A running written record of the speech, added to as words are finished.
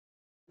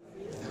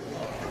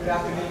Good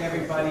afternoon,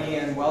 everybody,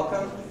 and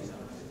welcome.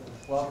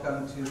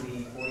 Welcome to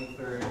the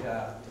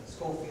 43rd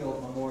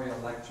Schofield Memorial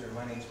Lecture.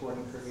 My name is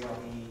Gordon Kirby. I'll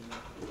be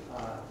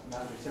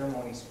Master of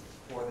Ceremonies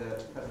for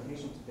the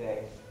presentation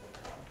today.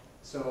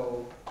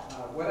 So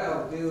what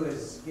I'll do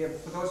is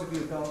give, for those of you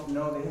who don't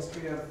know the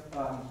history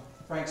of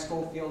Frank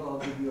Schofield, I'll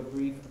give you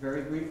a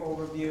very brief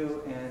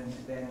overview and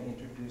then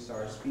introduce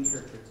our speaker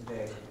for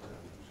today.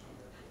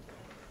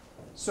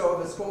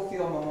 So the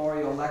Schofield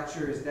Memorial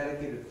Lecture is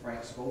dedicated to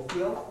Frank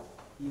Schofield.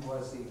 He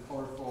was a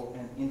colorful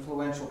and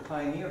influential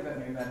pioneer of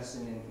veterinary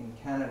medicine in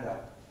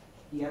Canada.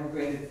 He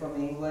emigrated from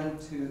England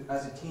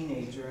as a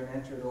teenager and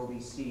entered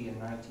OBC in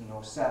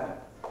 1907.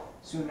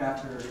 Soon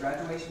after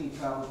graduation, he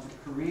traveled to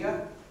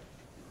Korea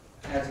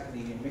as a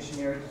Canadian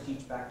missionary to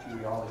teach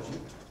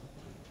bacteriology.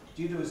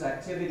 Due to his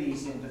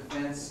activities in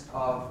defense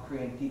of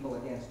Korean people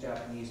against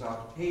Japanese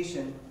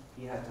occupation,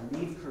 he had to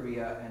leave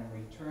Korea and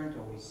return to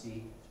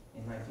OBC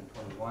in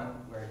 1921,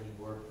 where he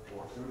worked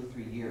for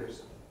 33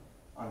 years.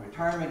 On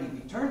retirement,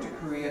 he returned to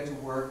Korea to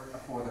work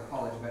for the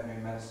College of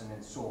Veterinary Medicine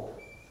in Seoul.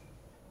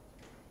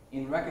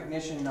 In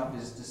recognition of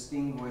his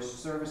distinguished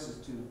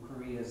services to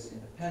Korea's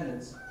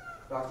independence,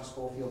 Dr.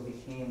 Schofield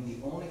became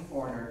the only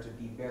foreigner to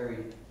be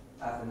buried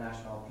at the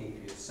National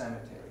Patriots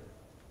Cemetery.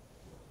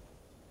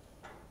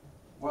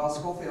 While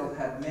Schofield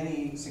had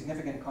many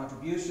significant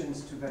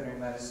contributions to veterinary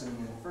medicine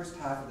in the first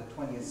half of the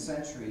 20th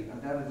century,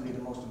 undoubtedly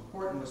the most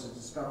important was the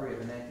discovery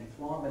of an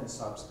antithrombin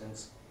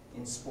substance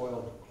in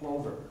spoiled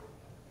clover.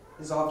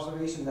 His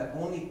observation that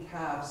only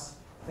calves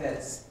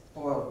fed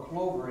spoiled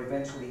clover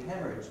eventually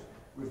hemorrhaged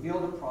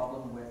revealed a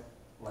problem with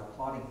blood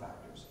clotting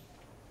factors.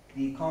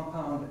 The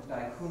compound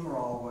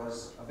dicumarol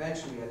was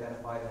eventually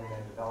identified and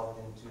then developed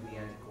into the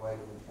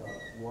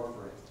anticoagulant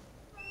warfarin.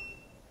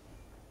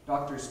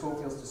 Dr.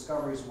 Schofield's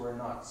discoveries were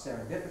not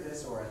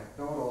serendipitous or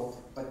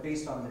anecdotal, but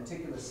based on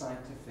meticulous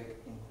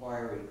scientific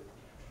inquiry.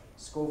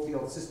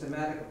 Schofield's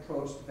systematic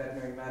approach to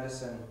veterinary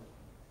medicine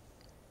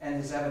and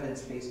his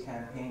evidence-based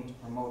campaign to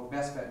promote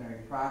best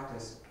veterinary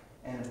practice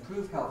and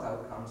improve health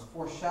outcomes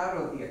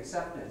foreshadowed the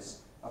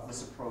acceptance of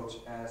this approach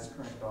as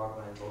current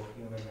dogma in both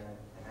human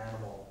and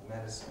animal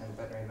medicine and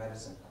veterinary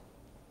medicine.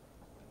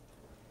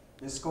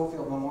 This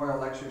Schofield Memorial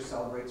Lecture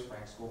celebrates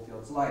Frank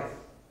Schofield's life,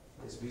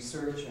 his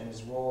research, and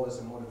his role as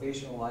a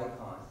motivational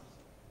icon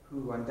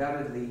who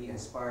undoubtedly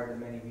inspired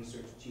the many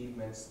research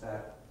achievements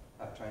that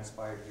have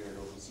transpired here at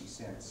OBC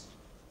since.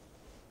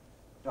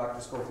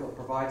 Dr. Schofield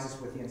provides us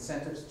with the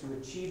incentives to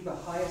achieve the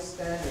highest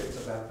standards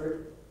of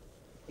effort,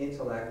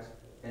 intellect,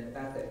 and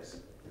ethics,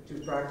 to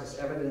practice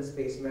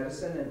evidence-based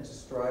medicine, and to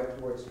strive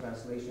towards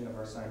translation of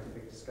our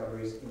scientific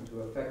discoveries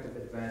into effective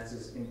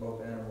advances in both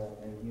animal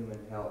and human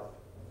health.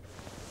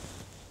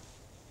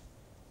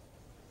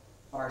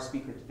 Our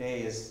speaker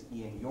today is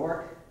Ian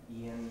York.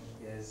 Ian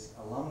is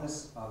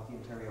alumnus of the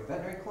Ontario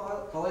Veterinary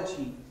College.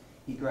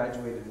 He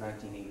graduated in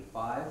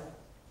 1985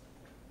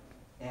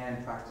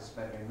 and practiced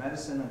veterinary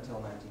medicine until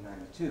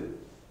 1992.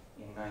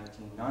 In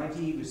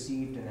 1990, he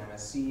received an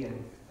MSc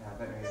in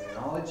veterinary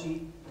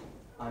immunology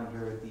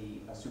under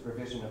the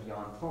supervision of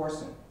Jan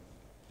Thorsen.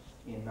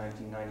 In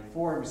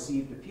 1994, he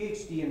received a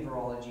PhD in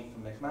virology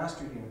from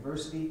McMaster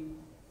University,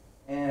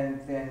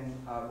 and then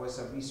was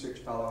a research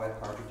fellow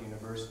at Harvard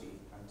University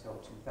until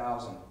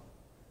 2000.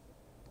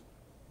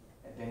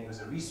 And then he was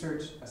a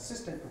research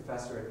assistant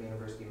professor at the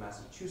University of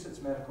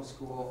Massachusetts Medical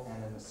School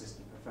and an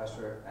assistant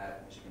professor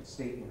at Michigan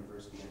State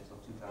University until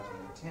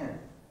 2010.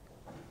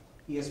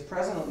 He is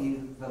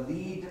presently the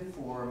lead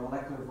for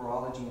molecular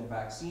virology and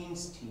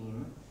vaccines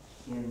team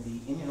in the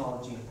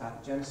Immunology and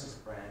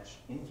Pathogenesis branch,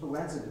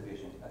 Influenza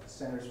division at the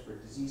Centers for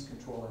Disease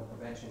Control and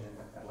Prevention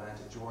in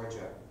Atlanta,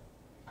 Georgia.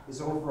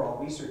 His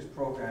overall research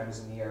program is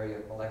in the area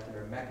of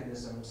molecular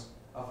mechanisms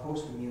of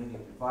host immunity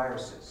to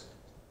viruses.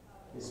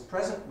 His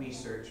present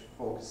research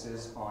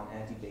focuses on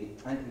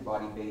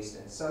antibody-based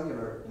and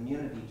cellular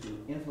immunity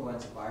to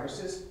influenza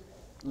viruses,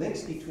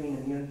 links between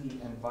immunity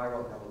and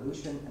viral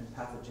evolution and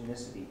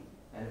pathogenicity,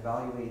 and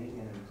evaluating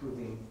and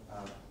improving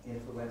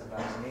influenza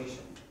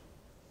vaccination.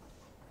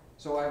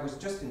 So I was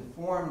just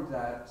informed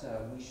that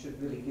we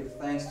should really give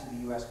thanks to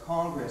the U.S.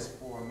 Congress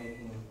for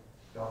making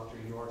Dr.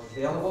 York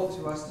available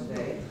to us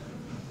today.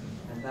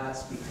 And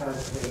that's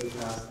because they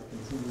passed the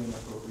Continuing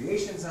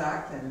Appropriations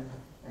Act and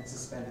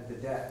suspended the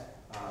debt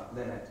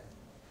limit.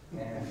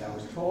 And I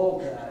was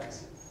told that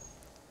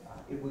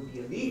it would be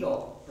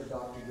illegal for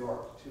Dr.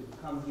 York to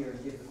come here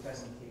and give the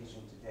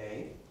presentation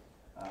today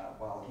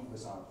while he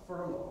was on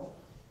furlough,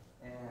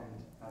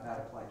 and that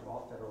applied to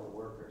all federal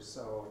workers.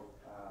 So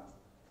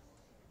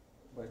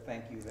but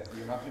thank you that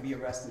you're not going to be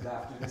arrested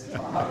after this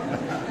talk.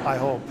 I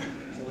hope.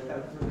 So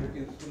without further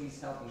ado, please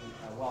help me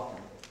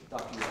welcome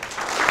Dr. York.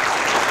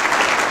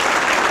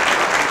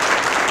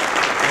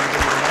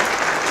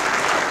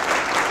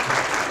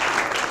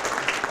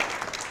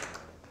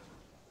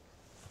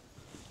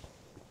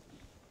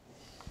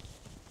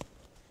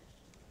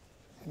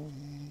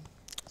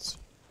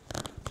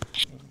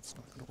 It's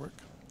not going to work.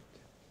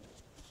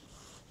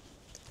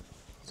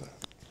 How's that?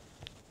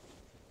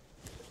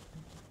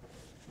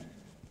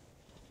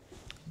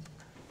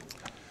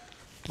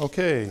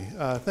 Okay,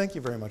 thank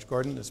you very much,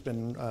 Gordon. It's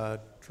been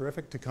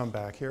terrific to come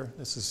back here.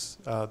 This is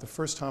the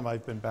first time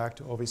I've been back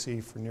to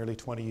OVC for nearly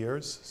 20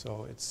 years,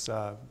 so it's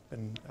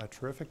been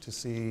terrific to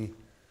see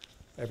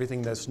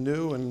everything that's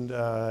new and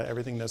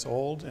everything that's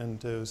old, and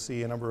to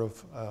see a number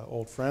of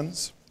old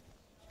friends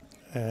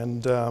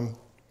and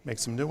make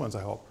some new ones,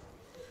 I hope.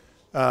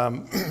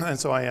 And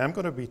so I am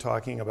going to be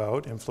talking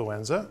about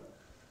influenza,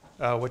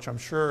 which I'm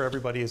sure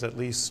everybody is at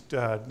least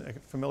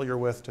familiar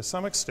with to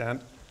some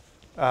extent.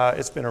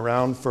 It's been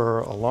around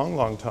for a long,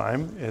 long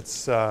time.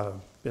 It's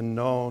been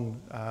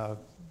known,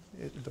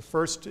 the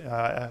first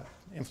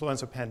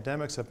influenza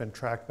pandemics have been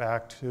tracked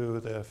back to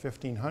the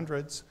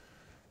 1500s,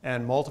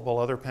 and multiple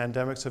other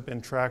pandemics have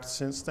been tracked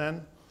since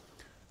then.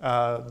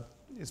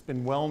 It's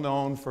been well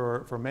known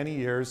for many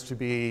years to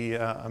be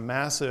a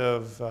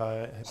massive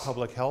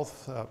public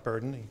health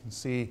burden. You can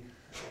see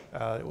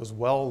it was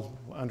well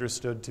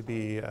understood to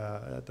be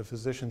the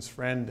physician's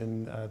friend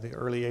in the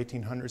early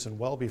 1800s and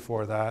well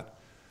before that.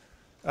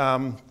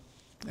 And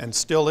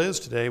still is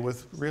today,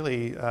 with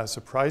really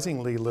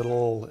surprisingly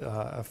little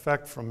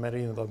effect from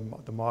many of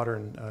the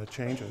modern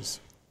changes,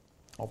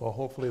 although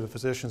hopefully the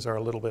physicians are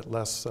a little bit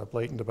less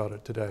blatant about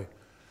it today.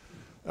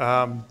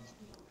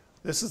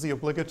 This is the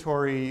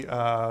obligatory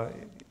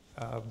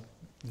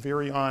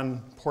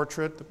virion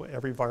portrait that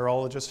every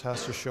virologist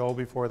has to show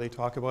before they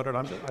talk about it.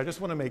 I just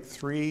want to make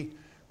three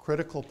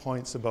critical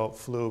points about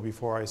flu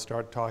before I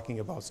start talking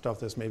about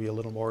stuff that's maybe a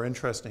little more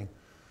interesting.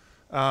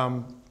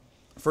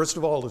 First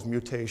of all is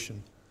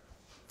mutation.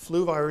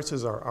 Flu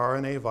viruses are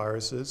RNA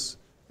viruses,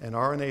 and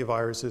RNA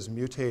viruses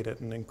mutate at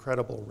an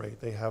incredible rate.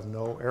 They have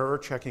no error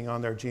checking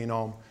on their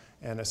genome,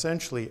 and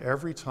essentially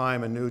every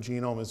time a new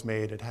genome is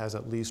made, it has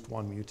at least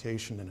one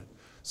mutation in it.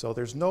 So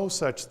there's no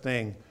such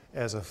thing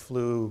as a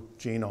flu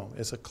genome.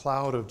 It's a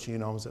cloud of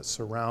genomes that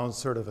surrounds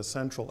sort of a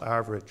central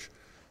average.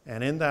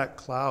 And in that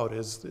cloud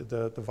is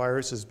the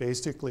virus is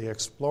basically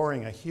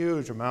exploring a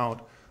huge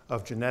amount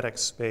of genetic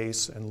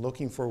space and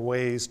looking for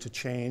ways to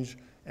change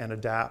and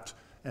adapt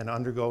and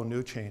undergo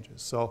new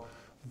changes. So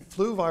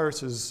flu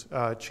viruses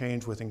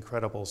change with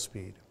incredible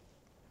speed.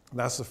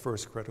 That's the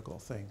first critical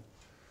thing.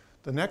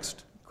 The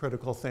next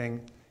critical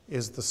thing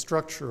is the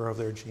structure of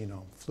their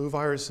genome. Flu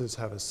viruses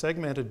have a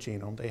segmented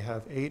genome. They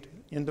have 8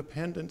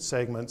 independent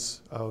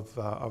segments of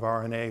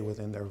RNA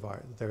within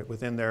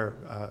their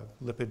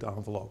lipid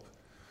envelope.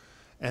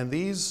 And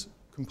these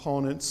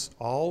components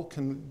all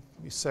can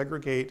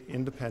segregate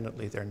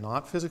independently. They're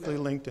not physically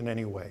linked in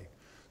any way.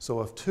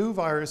 So if two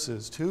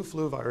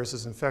flu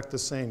viruses infect the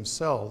same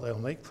cell, they'll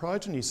make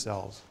progeny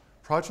cells,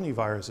 progeny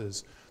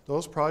viruses.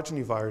 Those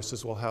progeny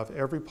viruses will have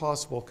every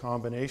possible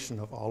combination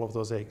of all of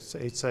those eight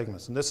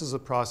segments. And this is a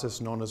process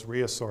known as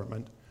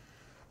reassortment.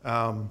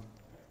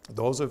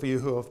 Those of you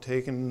who have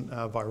taken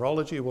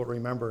virology will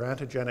remember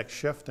antigenic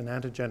shift and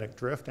antigenic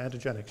drift.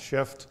 Antigenic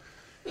shift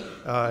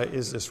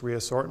is this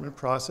reassortment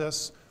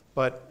process.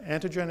 But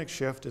antigenic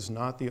shift is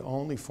not the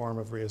only form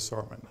of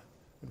reassortment.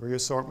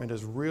 Reassortment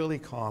is really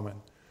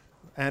common.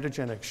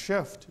 Antigenic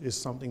shift is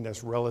something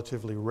that's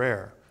relatively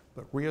rare,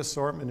 but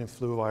reassortment in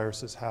flu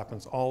viruses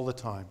happens all the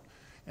time.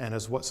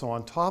 And so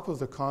on top of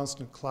the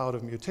constant cloud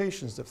of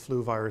mutations that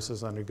flu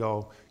viruses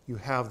undergo, you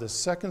have this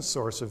second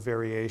source of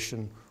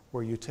variation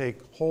where you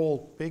take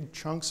whole big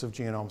chunks of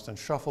genomes and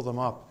shuffle them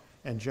up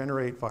and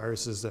generate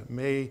viruses that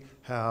may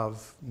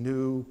have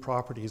new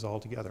properties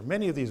altogether.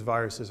 Many of these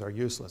viruses are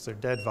useless. They're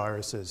dead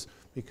viruses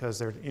because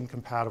they're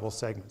incompatible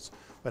segments.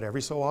 But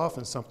every so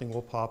often, something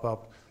will pop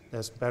up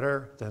that's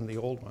better than the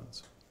old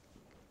ones.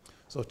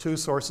 So 2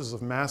 sources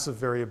of massive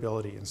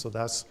variability, and so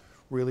that's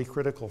really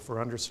critical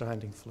for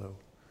understanding flu.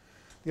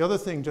 The other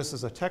thing, just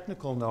as a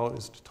technical note,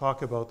 is to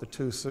talk about the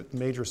 2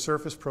 major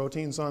surface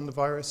proteins on the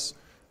virus,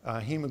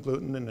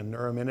 hemagglutinin and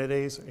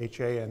neuraminidase,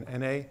 HA and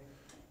NA.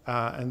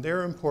 And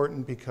they're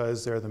important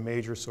because they're the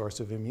major source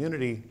of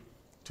immunity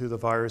to the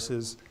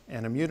viruses,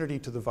 and immunity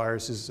to the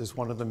viruses is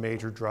one of the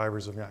major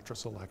drivers of natural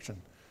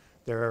selection.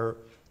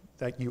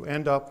 That you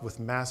end up with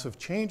massive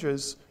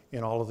changes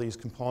in all of these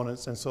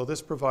components, and so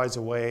this provides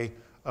a way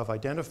of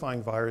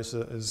identifying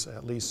viruses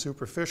at least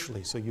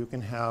superficially. So you can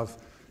have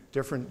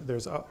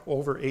there's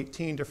over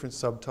 18 different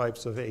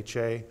subtypes of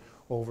HA,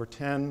 over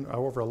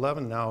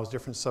 11 now is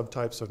different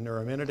subtypes of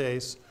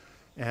neuraminidase,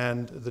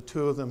 and the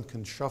 2 of them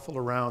can shuffle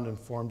around and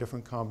form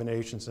different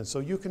combinations. And so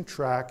you can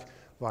track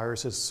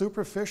viruses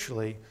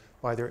superficially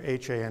by their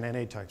HA and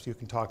NA types. You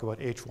can talk about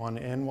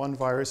H1N1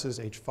 viruses,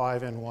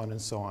 H5N1,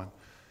 and so on.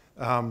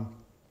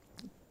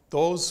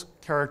 Those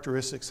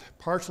characteristics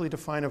partially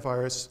define a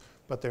virus,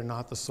 but they're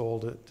not the sole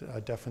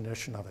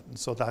definition of it. And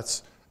so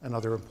that's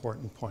another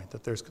important point,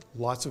 that there's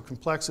lots of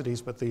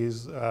complexities, but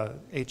these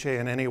HA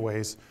and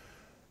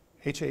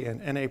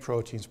NA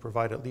proteins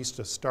provide at least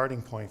a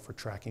starting point for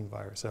tracking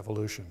virus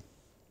evolution.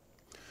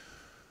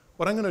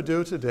 What I'm going to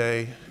do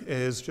today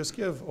is just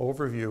give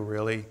overview,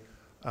 really.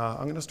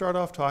 I'm going to start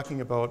off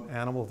talking about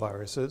animal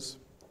viruses.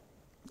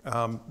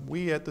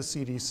 We at the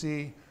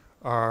CDC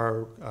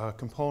are a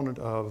component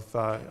of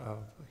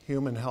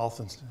human health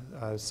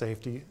and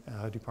safety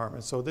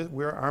department. So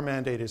our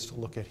mandate is to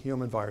look at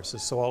human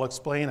viruses. So I'll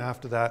explain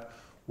after that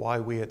why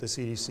we at the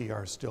CDC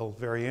are still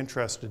very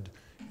interested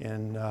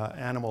in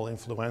animal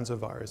influenza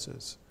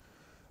viruses.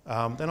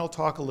 Then I'll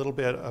talk a little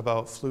bit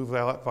about flu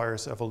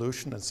virus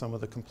evolution and some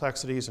of the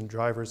complexities and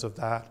drivers of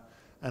that.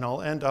 And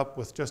I'll end up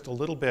with just a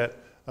little bit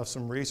of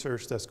some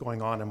research that's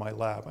going on in my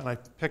lab. And I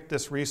picked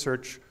this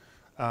research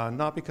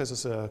not because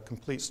it's a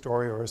complete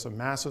story or it's a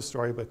massive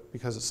story, but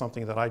because it's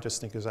something that I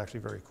just think is actually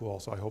very cool,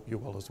 so I hope you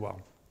will as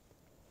well.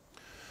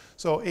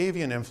 So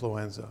avian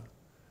influenza.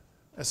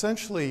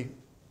 Essentially,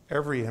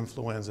 every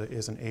influenza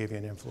is an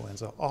avian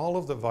influenza. All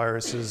of the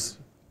viruses,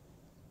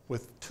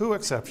 with 2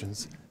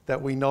 exceptions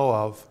that we know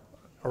of,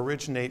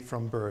 originate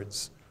from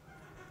birds.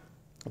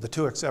 The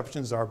 2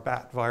 exceptions are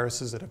bat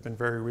viruses that have been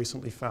very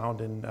recently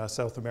found in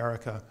South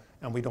America,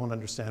 and we don't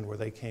understand where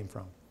they came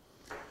from.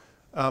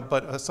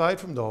 But aside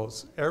from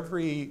those,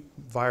 every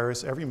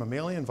virus, every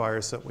mammalian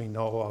virus that we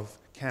know of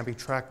can be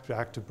tracked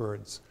back to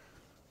birds.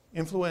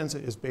 Influenza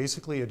is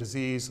basically a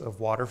disease of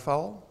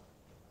waterfowl,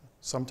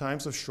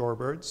 sometimes of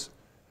shorebirds.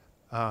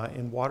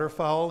 In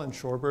waterfowl and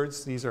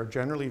shorebirds, these are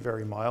generally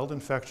very mild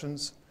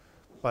infections,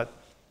 but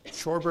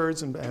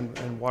shorebirds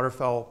and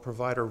waterfowl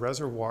provide a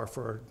reservoir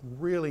for a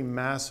really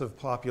massive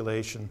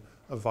population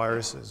of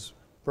viruses.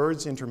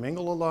 Birds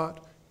intermingle a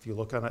lot. If you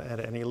look at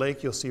any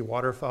lake, you'll see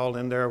waterfowl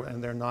in there,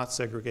 and they're not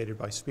segregated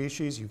by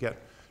species. You get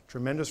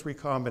tremendous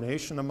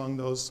recombination among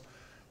those.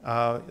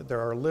 There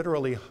are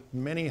literally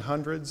many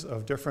hundreds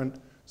of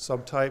different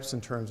subtypes in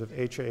terms of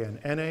HA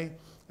and NA,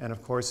 and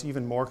of course,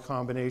 even more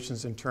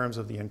combinations in terms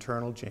of the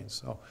internal genes.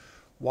 So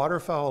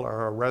waterfowl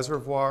are a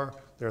reservoir.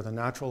 They're the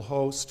natural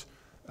host.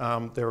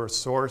 They're a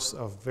source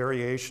of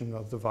variation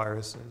of the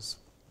viruses.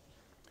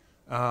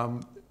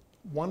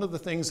 One of the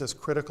things that's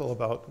critical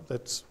about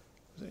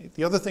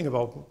the other thing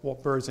about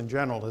birds in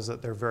general is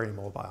that they're very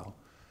mobile.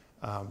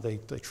 They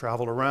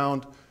travel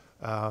around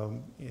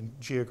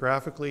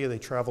geographically, they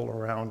travel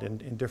around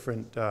in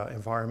different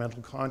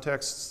environmental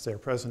contexts. They're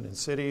present in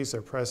cities,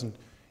 they're present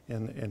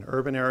in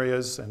urban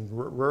areas and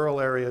rural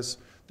areas.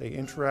 They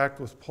interact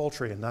with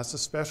poultry, and that's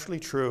especially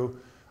true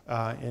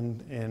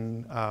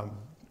in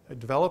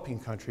developing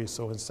countries,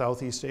 so in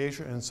Southeast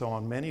Asia and so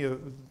on.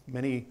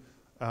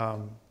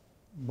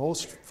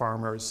 Most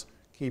farmers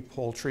keep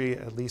poultry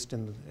at least at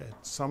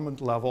some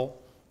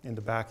level in the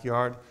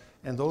backyard,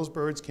 and those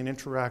birds can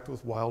interact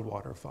with wild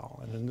waterfowl.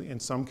 And in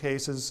some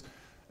cases,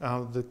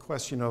 the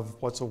question of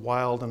what's a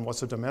wild and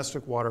what's a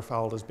domestic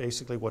waterfowl is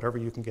basically whatever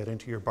you can get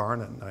into your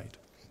barn at night.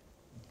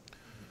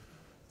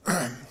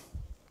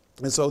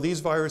 And so these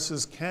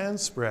viruses can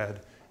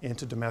spread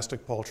into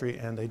domestic poultry,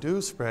 and they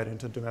do spread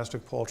into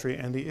domestic poultry.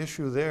 And the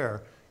issue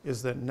there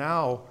is that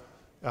now,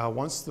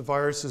 once the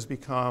viruses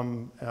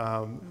become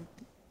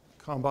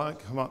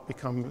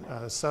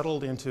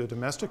settled into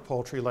domestic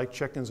poultry like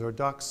chickens or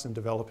ducks in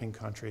developing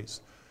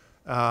countries,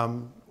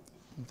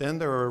 then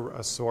they're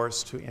a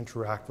source to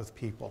interact with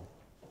people.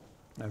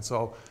 And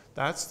so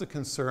that's the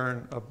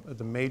concern of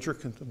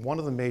one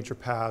of the major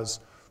paths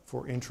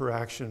for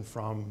interaction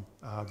from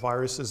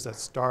viruses that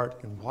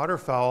start in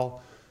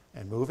waterfowl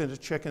and move into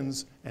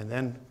chickens and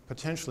then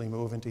potentially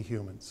move into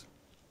humans.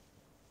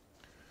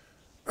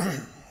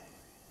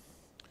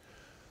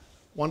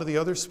 One of the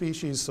other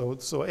species,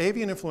 so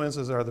avian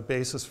influenzas are the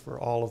basis for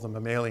all of the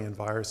mammalian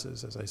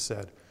viruses, as I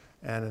said.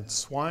 And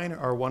swine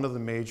are one of the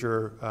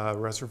major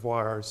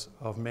reservoirs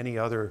of many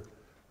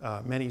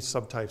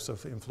subtypes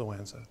of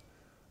influenza.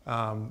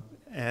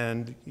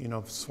 And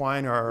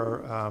swine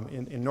are,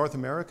 in North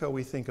America,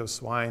 we think of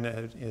swine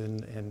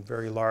in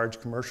very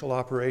large commercial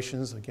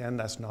operations. Again,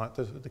 that's not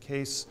the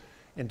case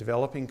in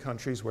developing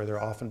countries where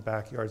they're often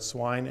backyard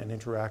swine and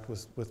interact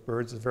with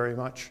birds very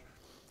much.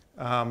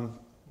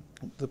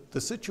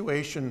 The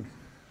situation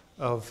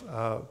of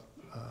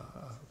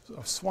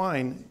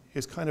swine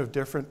is kind of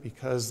different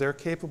because they're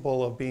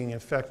capable of being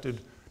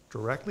infected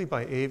directly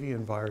by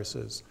avian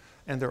viruses,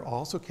 and they're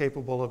also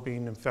capable of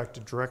being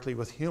infected directly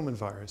with human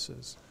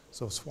viruses.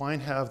 So swine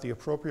have the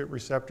appropriate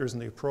receptors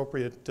and the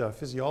appropriate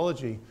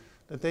physiology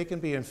that they can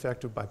be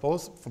infected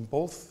from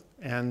both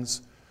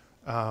ends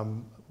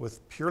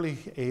with purely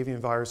avian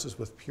viruses,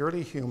 with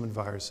purely human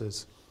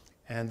viruses,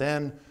 and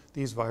then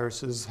these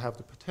viruses have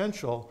the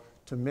potential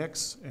to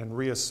mix and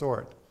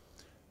reassort.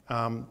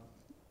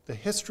 The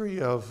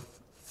history of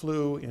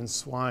flu in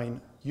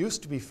swine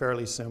used to be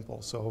fairly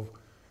simple. So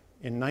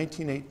in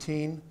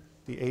 1918,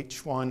 the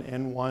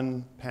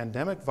H1N1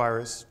 pandemic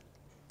virus,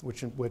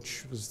 which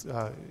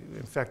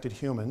infected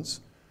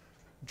humans,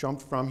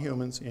 jumped from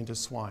humans into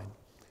swine.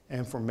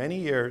 And for many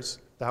years,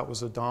 that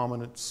was a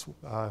dominant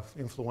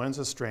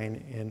influenza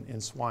strain in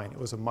swine. It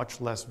was a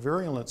much less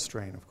virulent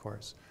strain, of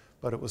course,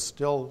 but it was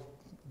still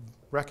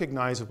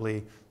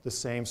recognizably the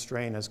same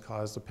strain as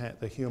caused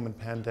the human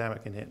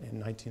pandemic in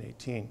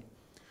 1918.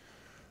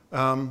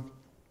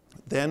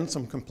 Then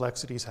some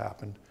complexities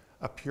happened.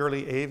 A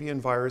purely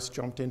avian virus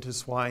jumped into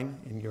swine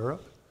in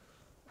Europe.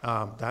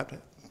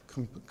 That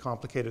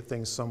complicated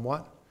things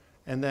somewhat.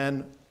 And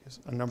then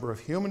a number of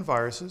human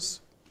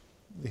viruses.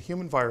 The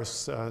human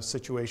virus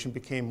situation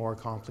became more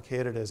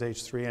complicated as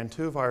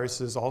H3N2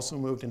 viruses also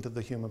moved into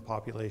the human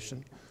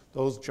population.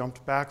 Those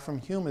jumped back from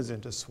humans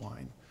into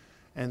swine.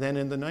 And then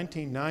in the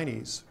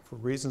 1990s, for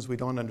reasons we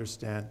don't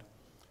understand,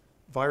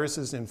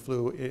 viruses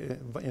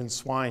in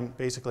swine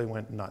basically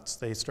went nuts.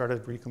 They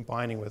started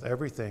recombining with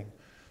everything.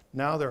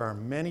 Now there are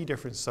many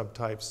different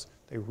subtypes.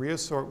 They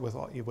reassort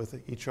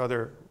with each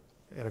other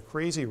at a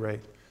crazy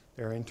rate.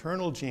 Their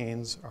internal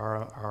genes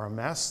are a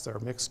mess. They're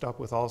mixed up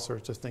with all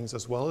sorts of things,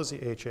 as well as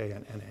the HA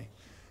and NA.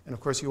 And of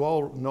course, you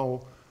all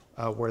know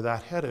where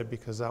that headed,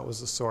 because that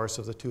was the source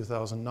of the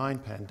 2009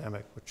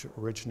 pandemic, which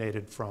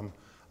originated from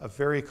a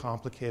very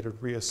complicated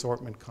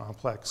reassortment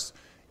complex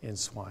in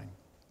swine.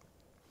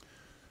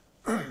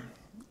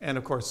 And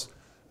of course,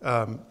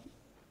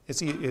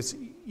 it's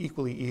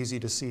equally easy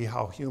to see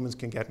how humans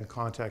can get in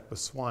contact with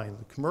swine.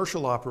 The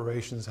commercial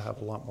operations have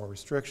a lot more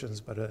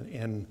restrictions, but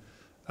in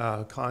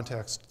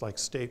contexts like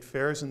state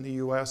fairs in the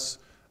US,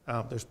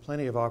 there's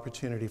plenty of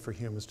opportunity for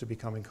humans to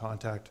become in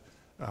contact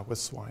with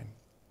swine.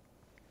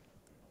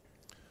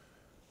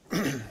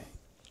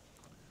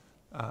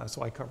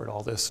 So I covered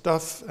all this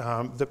stuff.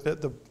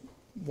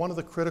 One of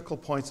the critical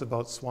points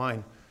about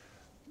swine,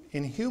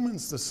 in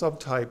humans, the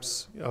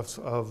subtypes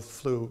of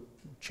flu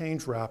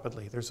change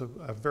rapidly. There's a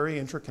very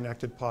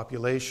interconnected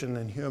population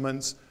in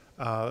humans.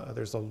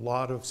 There's a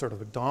lot of sort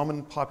of a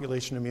dominant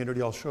population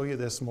immunity. I'll show you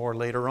this more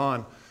later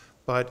on.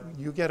 But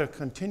you get a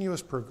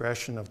continuous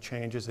progression of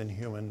changes in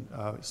human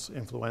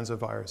influenza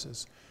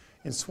viruses.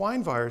 In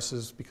swine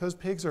viruses, because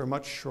pigs are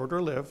much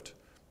shorter lived,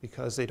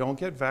 because they don't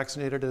get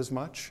vaccinated as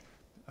much,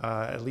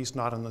 at least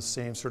not on the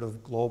same sort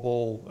of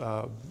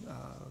global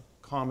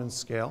common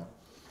scale,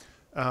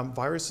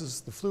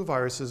 the flu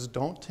viruses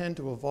don't tend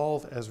to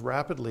evolve as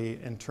rapidly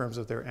in terms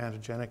of their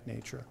antigenic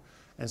nature.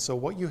 And so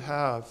what you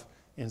have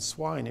in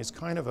swine is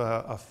kind of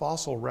a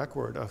fossil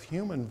record of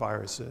human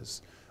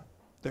viruses.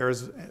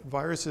 There's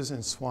viruses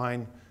in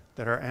swine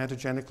that are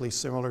antigenically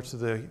similar to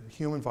the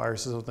human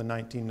viruses of the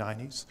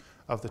 1990s,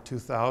 of the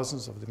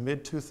 2000s, of the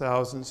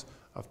mid-2000s,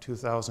 of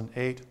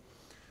 2008.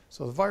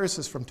 So the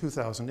viruses from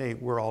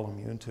 2008 we're all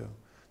immune to.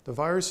 The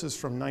viruses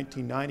from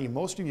 1990,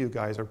 most of you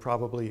guys are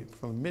probably,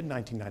 from the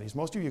mid-1990s,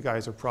 most of you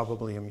guys are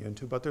probably immune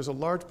to, but there's a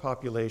large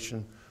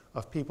population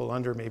of people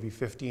under maybe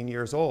 15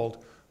 years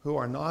old who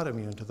are not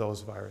immune to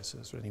those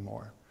viruses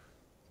anymore.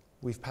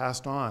 We've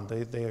passed on.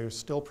 They are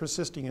still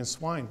persisting in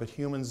swine, but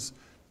humans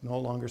no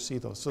longer see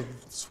those. So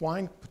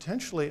swine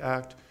potentially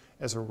act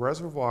as a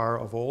reservoir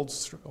of old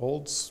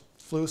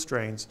flu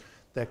strains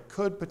that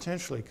could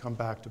potentially come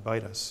back to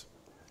bite us.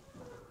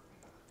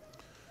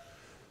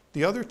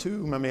 The other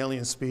two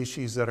mammalian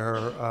species that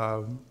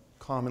are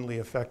commonly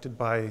affected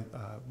by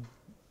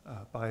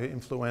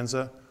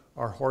influenza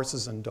are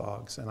horses and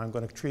dogs, and I'm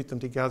going to treat them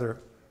together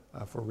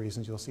for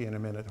reasons you'll see in a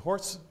minute.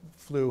 Horse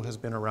flu has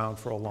been around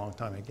for a long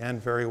time, again,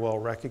 very well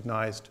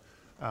recognized.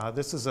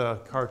 This is a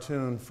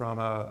cartoon from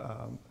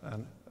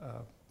an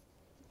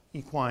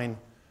equine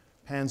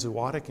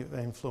panzootic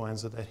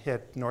influenza that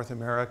hit North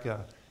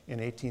America in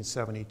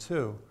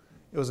 1872.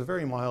 It was a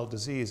very mild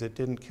disease. It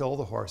didn't kill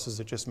the horses,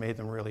 it just made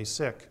them really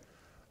sick.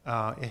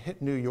 It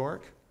hit New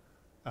York,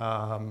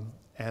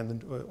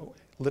 and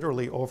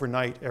literally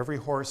overnight, every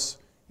horse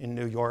in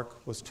New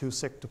York was too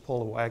sick to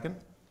pull a wagon,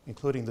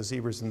 including the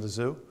zebras in the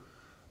zoo,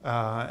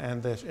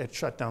 and it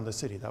shut down the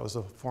city. That was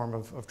a form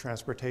of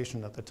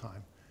transportation at the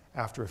time.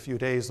 After a few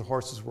days, the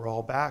horses were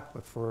all back,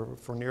 but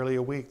for nearly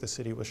a week, the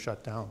city was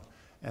shut down,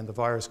 and the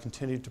virus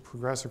continued to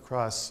progress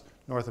across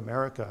North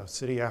America.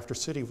 City after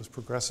city was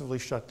progressively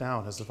shut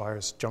down as the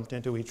virus jumped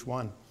into each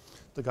one.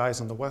 The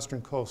guys on the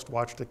western coast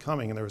watched it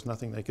coming, and there was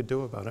nothing they could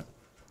do about it.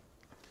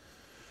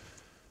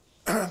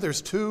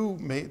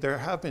 There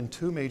have been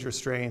two major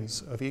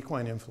strains of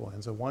equine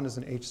influenza. One is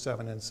an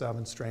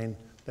H7N7 strain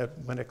that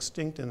went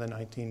extinct in the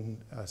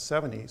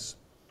 1970s.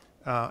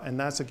 And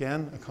that's,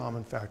 again, a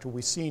common factor.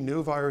 We see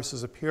new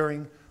viruses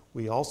appearing.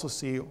 We also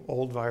see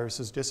old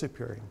viruses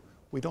disappearing.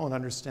 We don't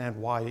understand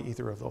why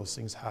either of those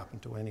things happen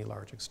to any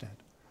large extent.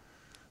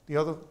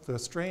 The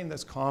strain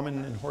that's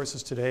common in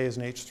horses today is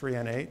an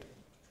H3N8.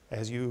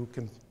 As you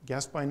can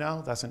guess by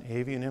now, that's an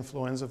avian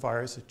influenza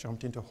virus. It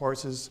jumped into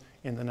horses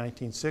in the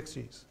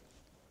 1960s.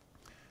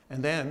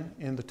 And then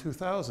in the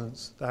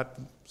 2000s, that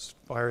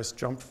virus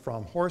jumped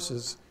from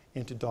horses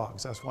into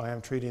dogs. That's why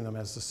I'm treating them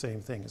as the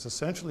same thing. It's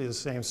essentially the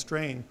same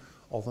strain,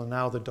 although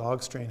now the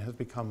dog strain has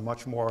become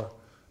much more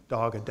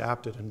dog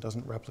adapted and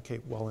doesn't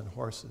replicate well in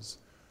horses.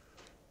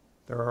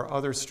 There are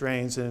other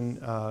strains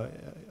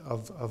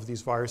of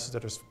these viruses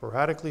that are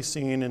sporadically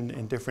seen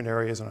in different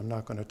areas, and I'm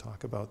not going to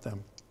talk about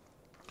them.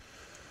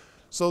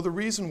 So the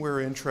reason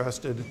we're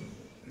interested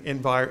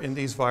in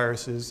these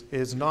viruses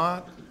is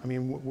not,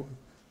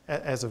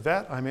 as a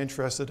vet, I'm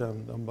interested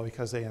in them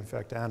because they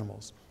infect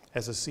animals.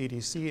 As a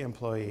CDC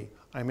employee,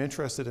 I'm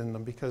interested in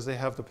them because they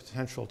have the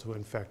potential to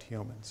infect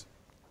humans,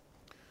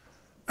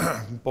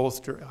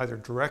 both either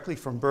directly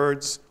from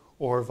birds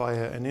or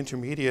via an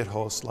intermediate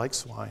host like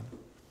swine.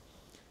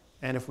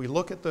 And if we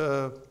look at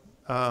the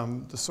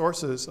the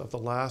sources of the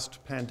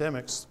last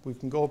pandemics,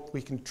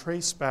 we can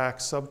trace back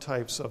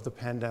subtypes of the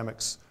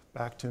pandemics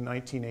back to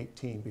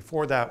 1918.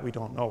 Before that, we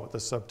don't know what the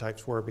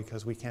subtypes were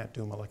because we can't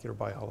do molecular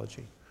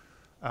biology.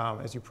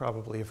 As you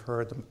probably have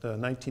heard, the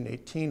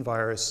 1918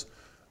 virus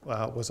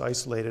was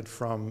isolated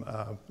from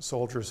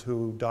soldiers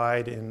who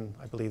died in,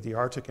 I believe, the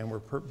Arctic and were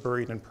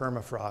buried in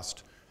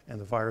permafrost, and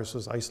the virus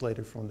was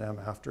isolated from them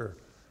after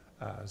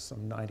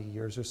some 90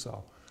 years or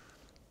so.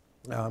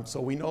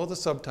 So we know the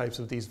subtypes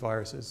of these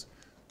viruses.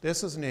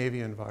 This is an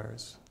avian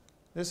virus.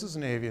 This is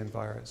an avian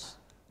virus.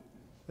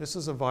 This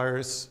is a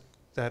virus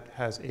that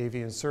has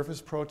avian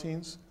surface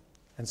proteins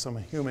and some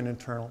human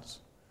internals.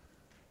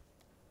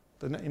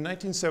 In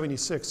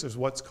 1976, there's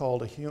what's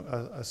called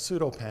a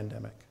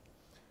pseudo-pandemic.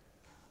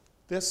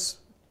 This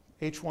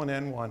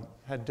H1N1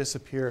 had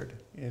disappeared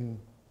in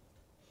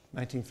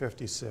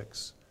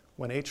 1956.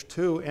 When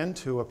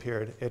H2N2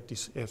 appeared,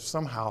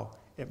 somehow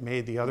it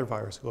made the other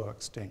virus go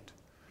extinct.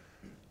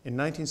 In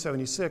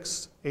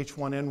 1976,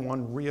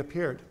 H1N1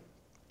 reappeared,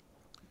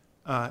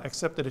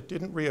 except that it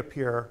didn't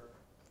reappear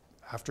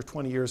after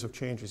 20 years of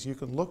changes. You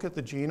can look at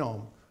the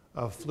genome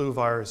of flu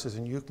viruses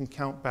and you can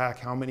count back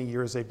how many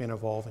years they've been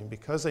evolving.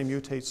 Because they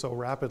mutate so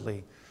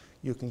rapidly,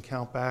 you can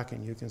count back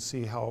and you can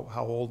see how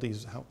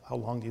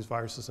long these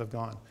viruses have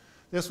gone.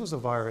 This was a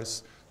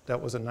virus that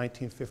was a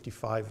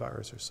 1955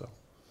 virus or so.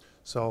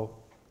 So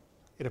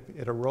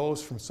it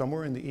arose from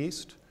somewhere in the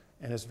east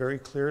and is very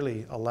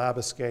clearly a lab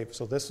escape.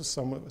 So this is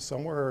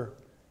somewhere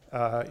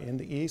in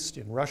the east,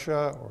 in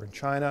Russia or in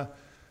China,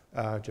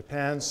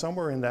 Japan,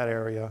 somewhere in that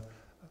area.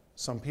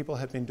 Some people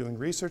had been doing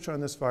research on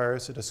this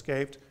virus. It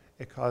escaped,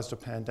 it caused a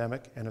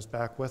pandemic, and is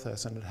back with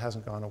us, and it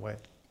hasn't gone away.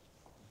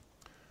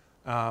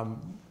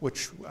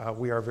 Which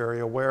we are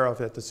very aware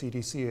of at the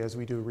CDC as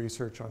we do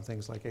research on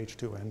things like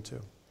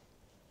H2N2.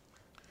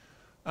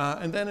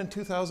 And then in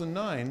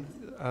 2009,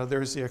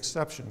 there's the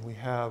exception. We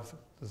have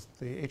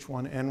the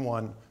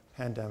H1N1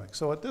 pandemic.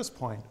 So at this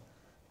point,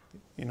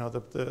 you know, the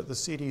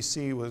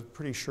CDC was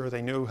pretty sure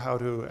they knew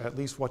at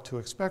least what to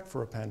expect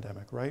for a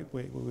pandemic, right?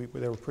 They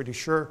were pretty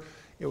sure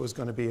it was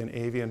going to be an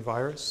avian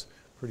virus,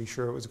 pretty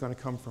sure it was going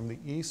to come from the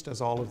east,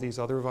 as all of these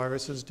other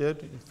viruses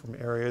did, from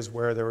areas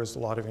where there was a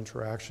lot of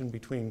interaction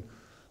between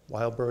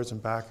wild birds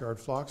and backyard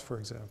flocks, for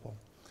example.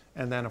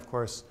 And then, of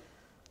course,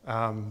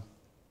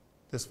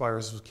 this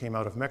virus came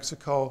out of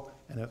Mexico,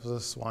 and it was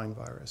a swine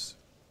virus.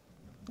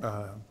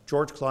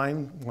 George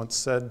Klein once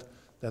said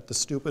that the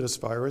stupidest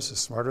virus is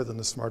smarter than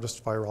the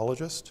smartest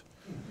virologist.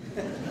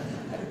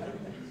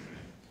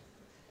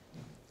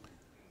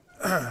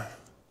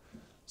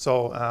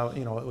 So,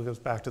 you know, it goes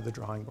back to the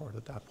drawing board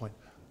at that point.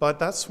 But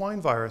that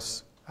swine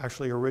virus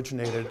actually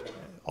originated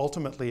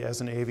ultimately as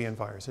an avian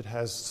virus. It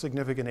has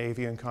significant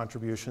avian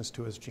contributions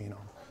to its genome.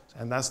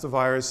 And that's the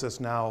virus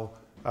that's now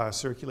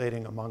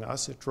circulating among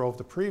us. It drove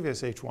the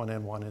previous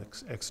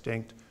H1N1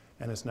 extinct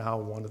and is now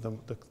one of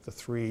the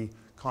three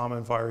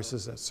common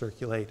viruses that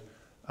circulate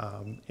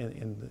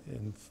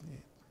in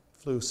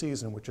flu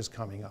season, which is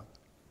coming up.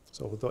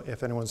 So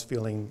if anyone's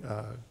feeling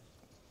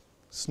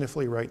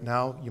sniffly right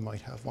now, you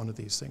might have one of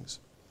these things.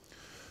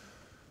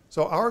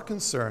 So our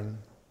concern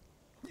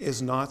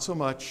is not so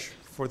much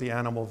for the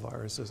animal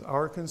viruses.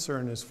 Our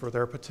concern is for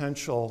their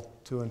potential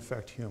to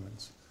infect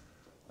humans.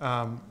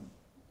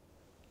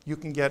 You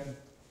can get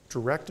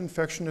direct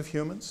infection of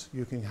humans.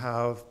 You can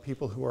have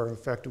people who are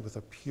infected with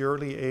a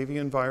purely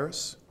avian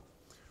virus.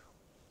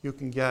 You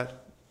can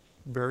get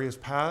various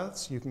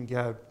paths. You can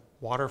get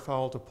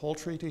waterfowl to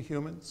poultry to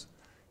humans.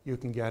 You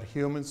can get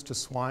humans to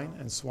swine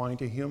and swine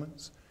to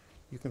humans.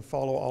 You can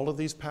follow all of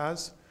these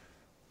paths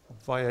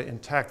via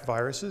intact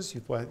viruses,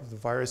 the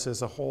virus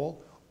as a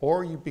whole,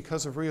 or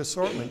because of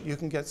reassortment, you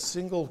can get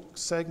single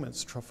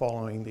segments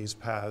following these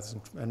paths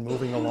and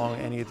moving along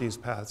any of these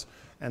paths.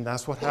 And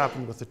that's what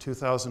happened with the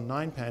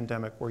 2009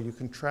 pandemic, where you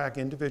can track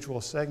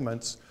individual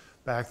segments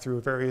back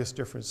through various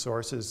different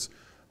sources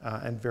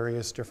and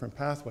various different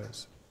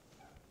pathways.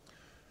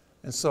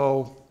 And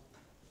so,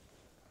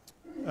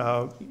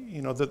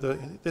 you know,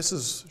 this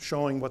is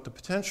showing what the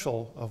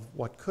potential of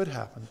what could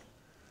happen.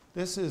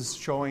 This is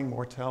showing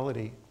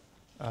mortality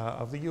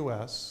of the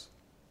US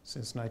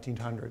since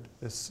 1900.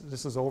 This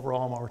is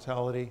overall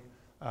mortality.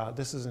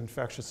 This is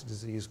infectious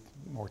disease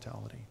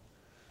mortality.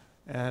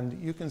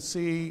 And you can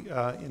see,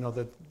 you know,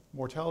 that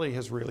mortality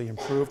has really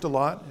improved a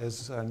lot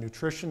as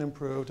nutrition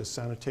improved, as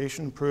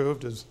sanitation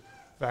improved, as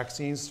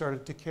vaccines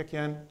started to kick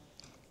in.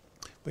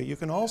 But you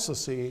can also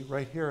see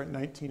right here in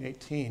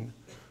 1918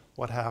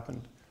 what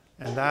happened.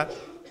 And that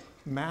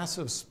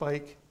massive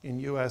spike in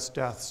US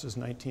deaths is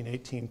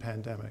 1918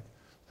 pandemic.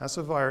 That's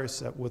a virus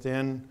that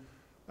within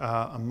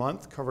a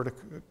month covered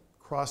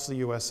across the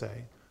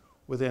USA.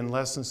 Within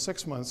less than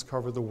 6 months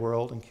covered the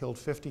world and killed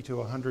 50 to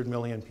 100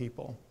 million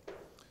people.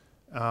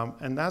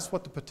 And that's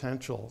what the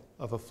potential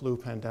of a flu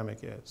pandemic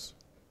is.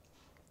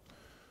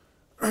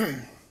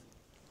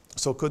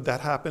 So could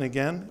that happen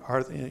again?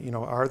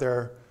 Are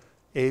there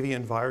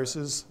avian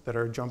viruses that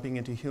are jumping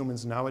into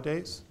humans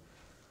nowadays?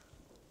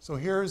 So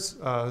here's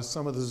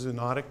some of the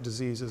zoonotic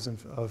diseases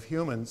of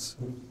humans,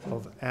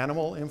 of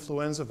animal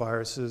influenza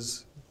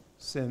viruses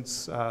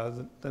since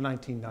the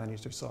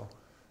 1990s or so.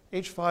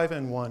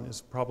 H5N1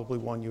 is probably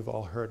one you've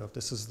all heard of.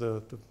 This is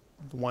the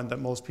one that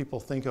most people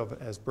think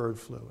of as bird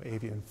flu,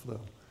 avian flu.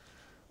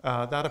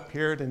 That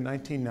appeared in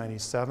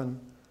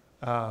 1997,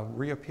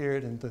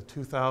 reappeared in the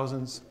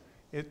 2000s.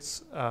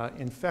 It's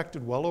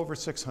infected well over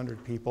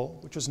 600 people,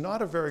 which is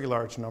not a very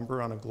large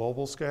number on a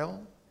global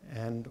scale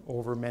and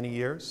over many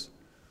years.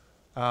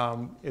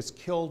 It's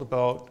killed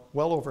about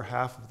well over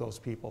half of those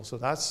people, so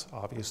that's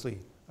obviously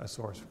a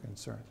source of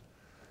concern.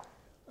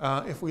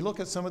 If we look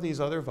at some of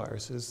these other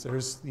viruses,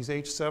 there's these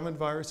H7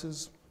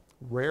 viruses,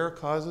 rare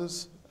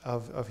causes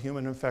of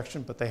human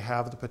infection, but they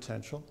have the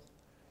potential.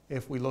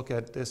 If we look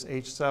at this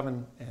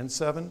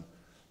H7N7,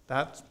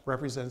 that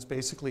represents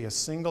basically a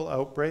single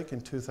outbreak in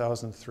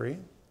 2003,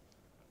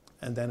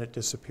 and then it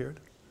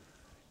disappeared.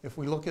 If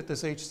we look at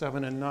this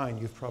H7N9,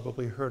 you've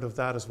probably heard of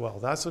that as well.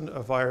 That's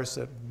a virus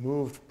that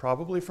moved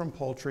probably from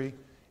poultry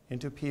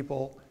into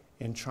people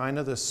in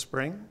China this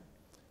spring.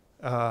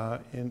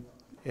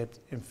 It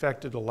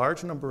infected a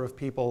large number of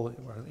people,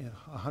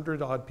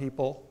 100 odd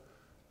people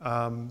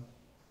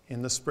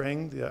in the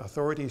spring. The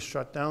authorities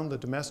shut down the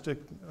domestic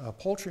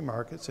poultry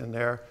markets in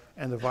there,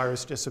 and the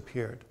virus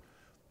disappeared.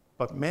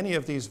 But many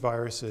of these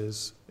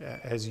viruses,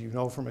 as you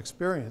know from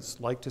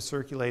experience, like to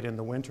circulate in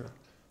the winter.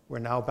 We're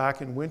now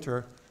back in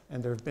winter,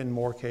 and there have been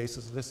more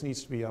cases. This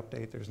needs to be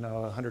updated. There's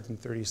now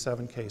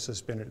 137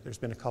 cases. There's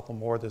been a couple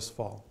more this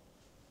fall.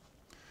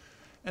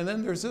 And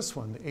then there's this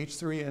one, the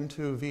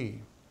H3N2V.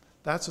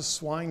 That's a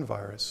swine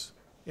virus.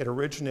 It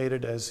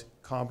originated as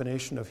a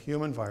combination of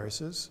human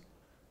viruses.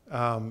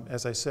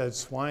 As I said,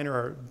 swine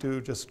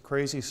do just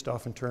crazy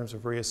stuff in terms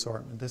of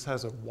reassortment. This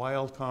has a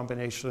wild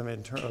combination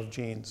of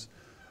genes.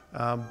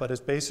 But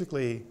it's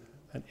basically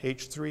an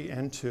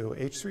H3N2.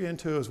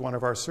 H3N2 is one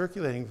of our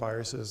circulating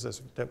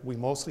viruses that we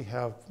mostly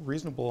have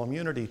reasonable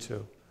immunity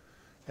to.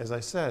 As I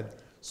said,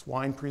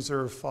 swine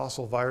preserve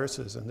fossil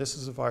viruses, and this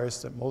is a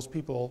virus that most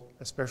people,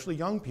 especially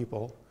young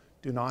people,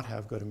 do not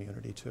have good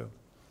immunity to.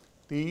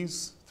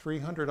 These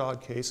 300-odd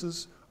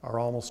cases are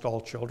almost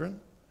all children.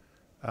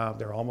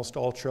 They're almost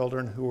all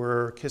children who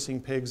were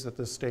kissing pigs at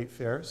the state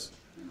fairs.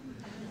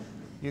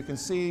 You can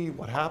see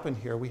what happened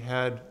here. We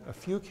had a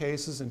few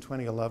cases in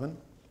 2011.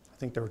 I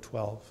think there were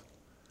 12.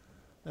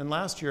 And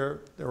last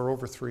year, there were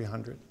over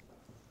 300.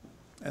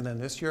 And then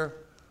this year,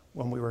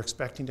 when we were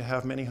expecting to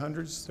have many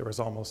hundreds, there was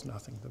almost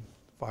nothing. The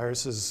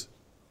virus is,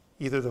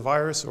 either the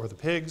virus or the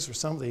pigs or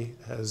somebody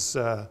is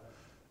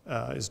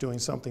doing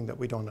something that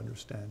we don't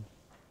understand.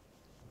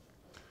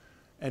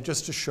 And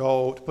just to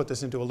put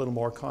this into a little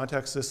more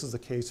context, this is the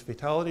case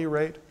fatality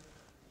rate.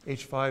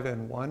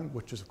 H5N1,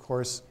 which is, of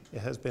course, it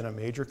has been a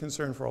major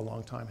concern for a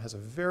long time, has a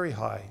very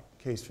high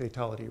case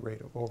fatality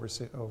rate of over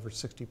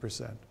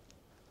 60%.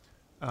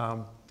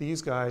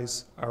 These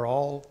guys have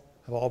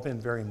all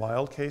been very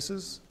mild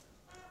cases.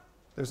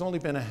 There's only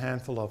been a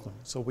handful of them,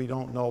 so we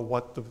don't know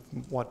what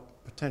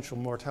potential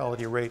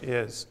mortality rate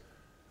is.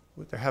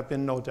 There have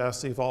been no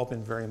deaths. They've all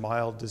been very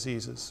mild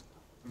diseases.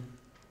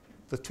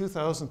 The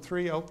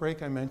 2003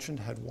 outbreak I mentioned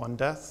had one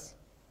death.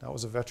 That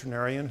was a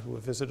veterinarian who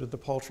visited the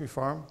poultry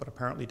farm, but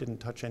apparently didn't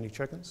touch any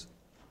chickens.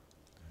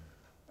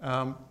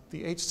 The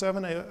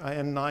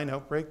H7N9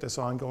 outbreak that's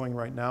ongoing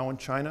right now in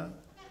China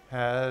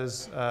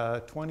has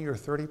a 20 or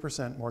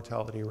 30%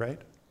 mortality rate.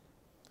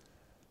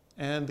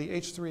 And the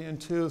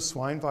H3N2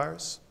 swine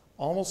virus,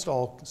 almost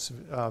all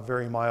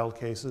very mild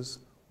cases,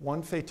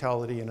 one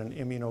fatality in an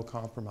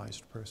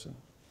immunocompromised person.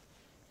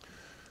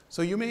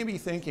 So you may be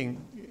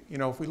thinking,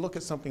 if we look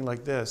at something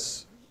like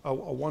this, a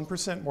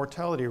 1%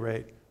 mortality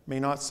rate may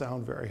not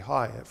sound very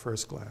high at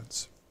first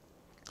glance.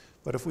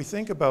 But if we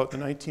think about the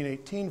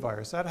 1918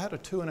 virus, that had a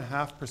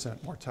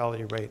 2.5%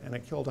 mortality rate, and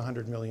it killed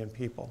 100 million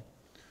people.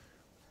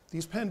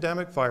 These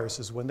pandemic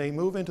viruses, when they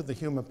move into the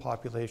human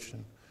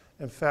population,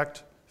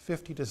 infect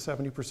 50 to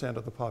 70%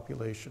 of the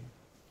population.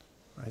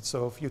 Right?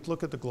 So if you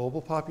look at the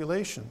global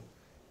population,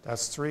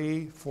 that's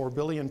 3-4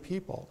 billion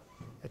people.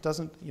 It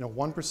doesn't,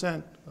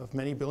 1% of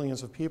many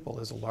billions of people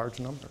is a large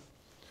number.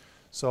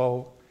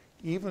 So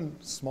even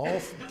small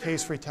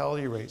case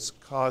fatality rates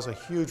cause a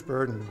huge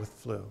burden with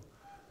flu.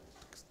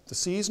 The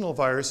seasonal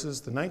viruses,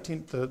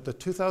 the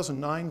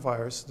 2009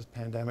 virus, the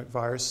pandemic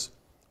virus,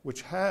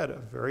 which had a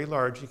very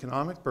large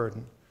economic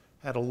burden,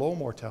 had a low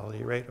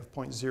mortality rate of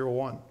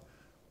 0.01.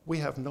 We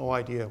have no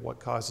idea what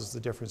causes the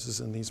differences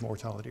in these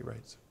mortality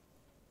rates.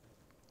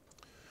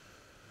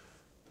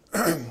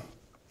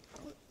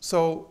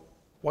 So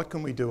what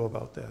can we do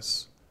about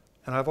this?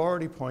 And I've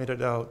already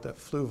pointed out that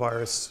flu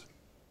viruses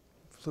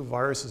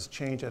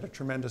change at a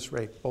tremendous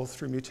rate, both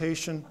through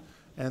mutation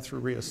and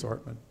through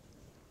reassortment.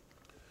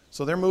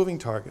 So they're moving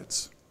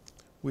targets.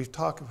 We've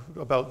talked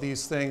about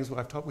these things.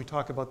 We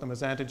talk about them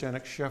as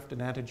antigenic shift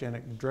and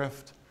antigenic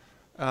drift.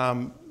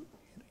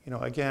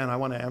 Again, I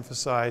want to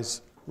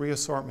emphasize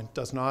reassortment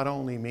does not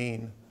only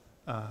mean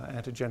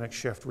antigenic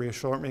shift.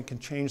 Reassortment can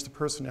change the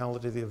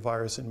personality of the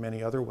virus in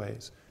many other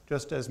ways.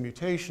 just as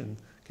mutation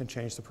can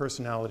change the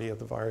personality of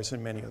the virus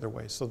in many other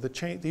ways. So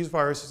these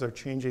viruses are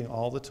changing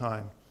all the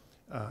time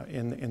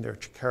in their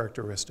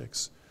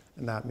characteristics.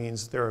 And that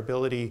means their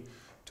ability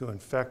to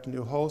infect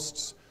new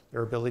hosts,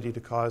 their ability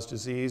to cause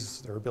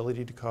disease, their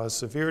ability to cause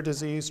severe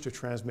disease, to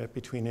transmit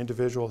between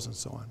individuals, and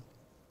so on.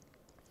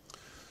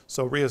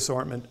 So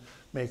reassortment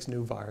makes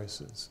new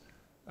viruses.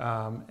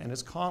 And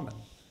it's common.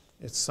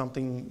 It's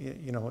something,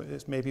 you know,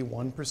 it's maybe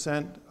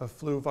 1% of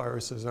flu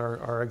viruses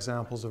are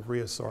examples of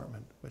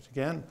reassortment. Which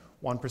again,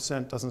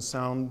 1% doesn't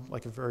sound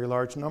like a very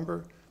large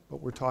number,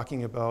 but we're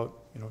talking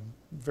about, you know,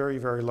 very,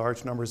 very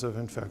large numbers of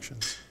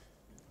infections.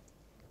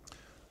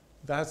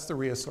 That's the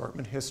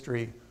reassortment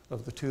history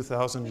of the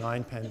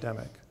 2009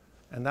 pandemic.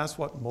 And that's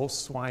what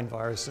most swine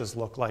viruses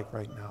look like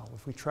right now.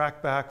 If we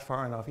track back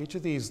far enough, each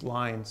of these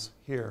lines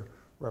here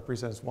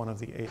represents one of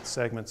the 8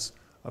 segments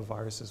of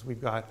viruses.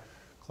 We've got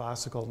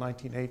classical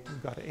 1908,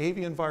 we've got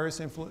avian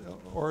virus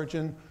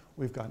origin,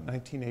 we've got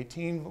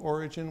 1918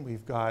 origin,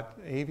 we've got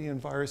avian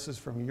viruses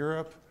from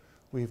Europe,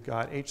 we've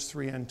got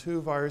H3N2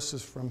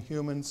 viruses from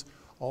humans,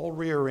 all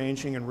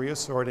rearranging and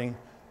reassorting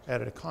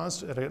at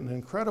an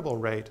incredible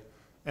rate,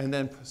 and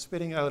then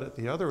spitting out at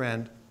the other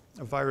end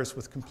a virus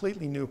with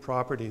completely new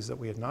properties that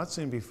we had not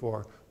seen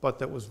before, but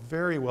that was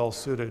very well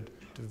suited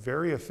to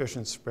very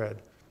efficient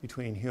spread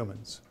between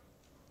humans.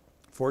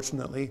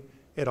 Fortunately,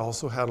 it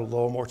also had a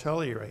low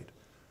mortality rate,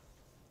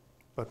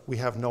 but we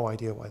have no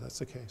idea why that's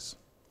the case.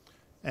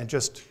 And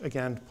just,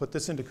 again, to put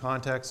this into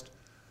context,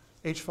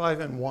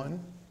 H5N1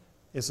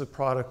 is a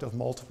product of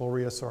multiple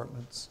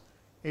reassortments.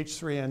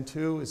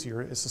 H3N2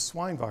 is a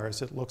swine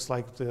virus. It looks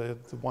like the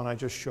one I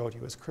just showed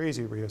you. It's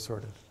crazy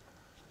reassorted.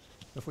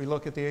 If we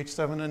look at the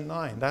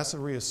H7N9, that's a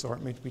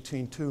reassortment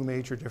between 2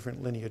 major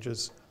different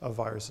lineages of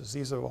viruses.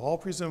 These have all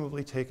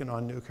presumably taken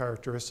on new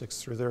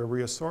characteristics through their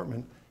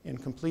reassortment in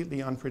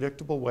completely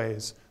unpredictable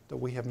ways that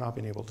we have not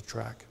been able to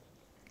track.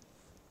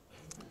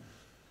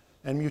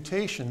 And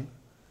mutation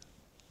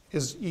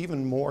is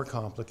even more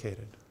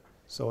complicated.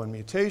 So in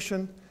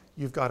mutation,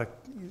 you've got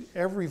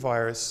every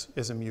virus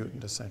is a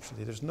mutant,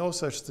 essentially. There's no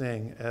such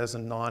thing as a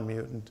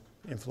non-mutant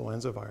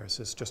influenza virus.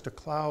 It's just a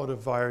cloud of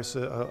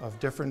viruses of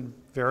different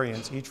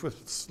variants, each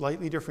with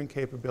slightly different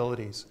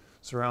capabilities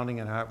surrounding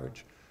an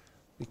average.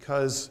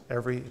 Because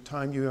every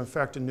time you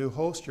infect a new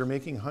host, you're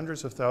making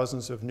hundreds of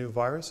thousands of new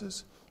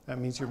viruses. That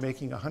means you're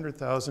making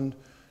 100,000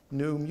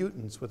 new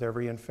mutants with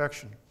every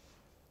infection.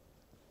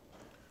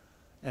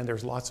 And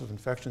there's lots of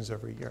infections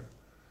every year.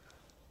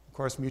 Of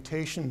course,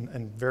 mutation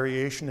and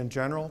variation in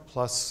general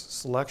plus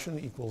selection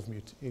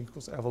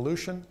equals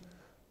evolution.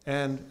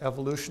 And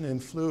evolution in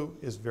flu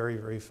is very,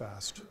 very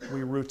fast.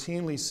 We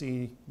routinely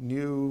see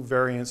new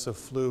variants of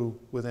flu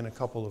within a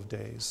couple of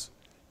days,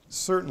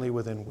 certainly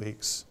within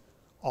weeks,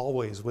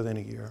 always within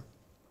a year.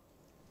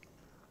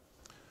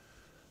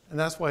 And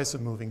that's why it's a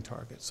moving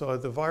target. So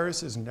the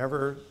virus is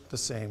never the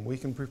same. We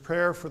can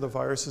prepare for the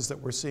viruses that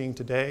we're seeing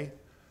today.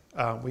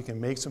 We can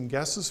make some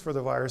guesses for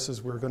the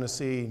viruses we're going to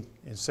see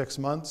in 6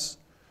 months.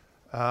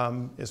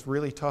 It's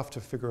really tough to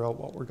figure out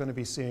what we're going to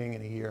be seeing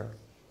in a year.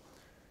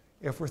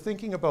 If we're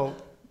thinking about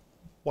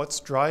what's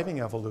driving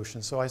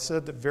evolution, so I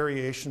said that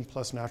variation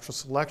plus natural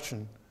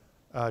selection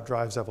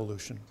drives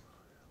evolution.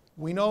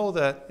 We know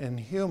that in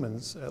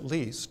humans, at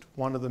least,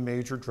 one of the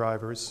major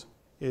drivers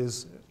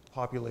is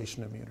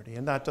population immunity,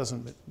 and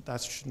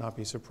that should not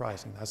be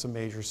surprising. That's a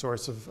major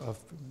source of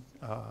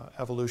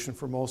evolution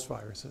for most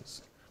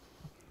viruses.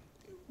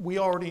 We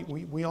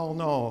all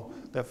know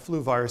that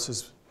flu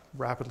viruses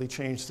rapidly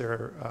change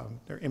their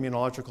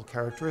immunological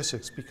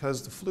characteristics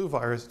because the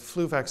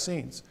flu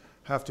vaccines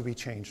have to be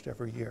changed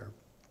every year.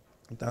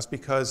 And that's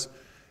because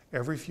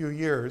every few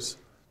years,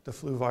 the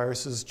flu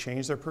viruses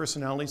change their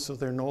personality so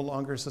they're no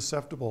longer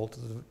susceptible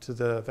to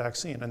the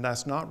vaccine. And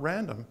that's not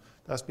random.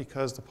 That's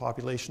because the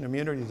population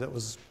immunity that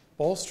was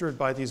bolstered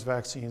by these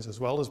vaccines as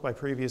well as by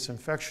previous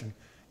infection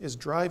is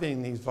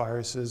driving these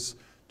viruses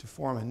to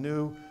form a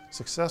new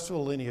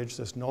successful lineage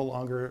that's no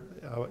longer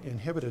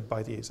inhibited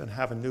by these and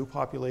have a new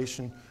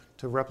population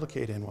to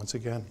replicate in once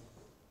again.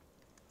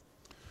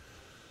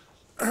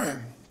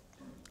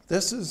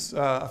 This is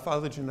a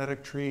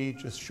phylogenetic tree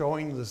just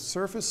showing the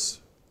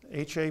surface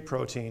HA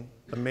protein,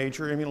 the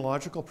major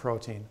immunological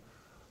protein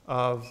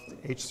of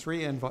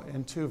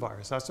H3N2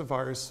 virus. That's a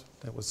virus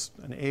that was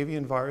an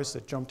avian virus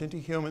that jumped into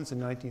humans in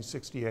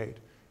 1968.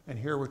 And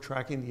here we're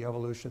tracking the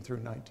evolution through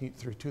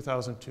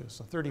 2002,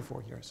 so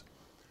 34 years.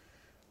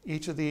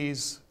 Each of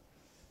these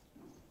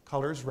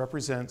colors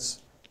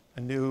represents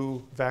a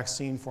new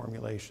vaccine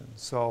formulation.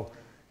 So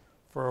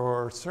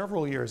for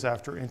several years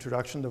after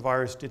introduction, the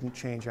virus didn't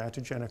change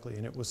antigenically,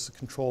 and it was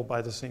controlled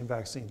by the same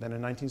vaccine. Then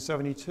in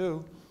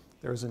 1972,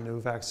 there was a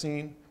new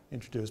vaccine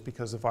introduced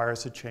because the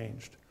virus had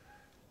changed.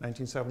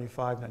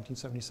 1975,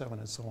 1977,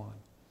 and so on.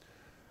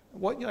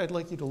 What I'd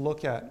like you to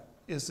look at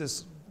is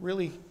this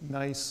really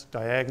nice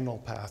diagonal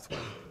pathway,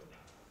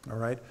 all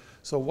right?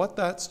 So what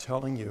that's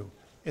telling you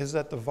is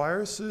that the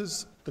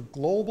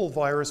global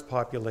virus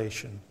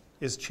population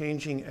is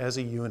changing as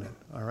a unit,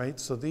 all right?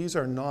 So these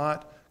are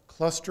not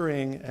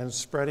clustering and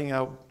spreading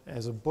out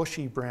as a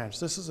bushy branch.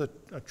 This is a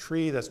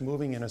tree that's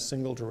moving in a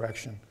single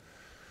direction.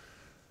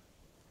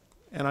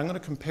 And I'm going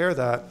to compare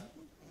that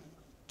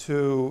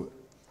to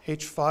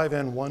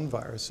H5N1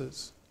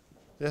 viruses.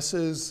 This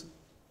is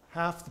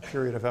half the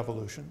period of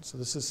evolution. So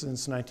this is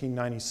since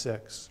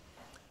 1996.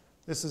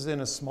 This is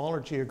in a smaller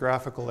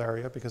geographical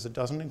area because it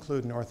doesn't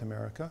include North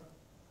America.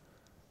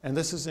 And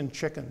this is in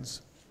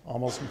chickens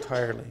almost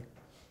entirely.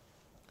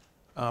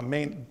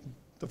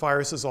 The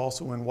virus is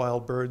also in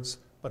wild birds,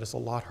 but it's a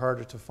lot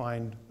harder to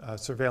find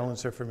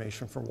surveillance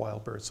information from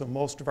wild birds. So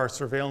most of our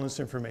surveillance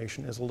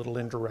information is a little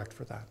indirect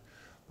for that.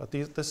 But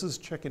this is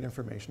chicken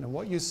information. And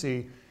what you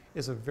see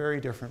is a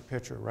very different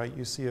picture, right?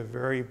 You see a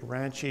very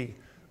branchy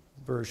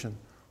version.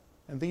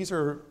 And these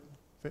are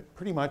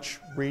pretty much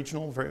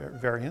regional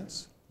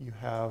variants. You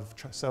have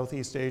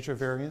Southeast Asia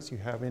variants. You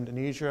have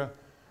Indonesia,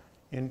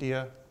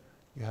 India.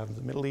 You have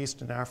the Middle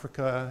East and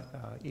Africa,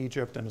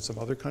 Egypt, and some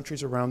other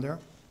countries around there.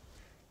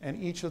 And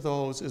each of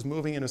those is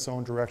moving in its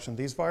own direction.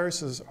 These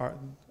viruses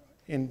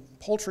in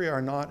poultry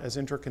are not as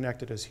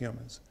interconnected as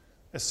humans.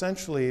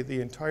 Essentially, the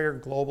entire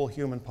global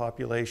human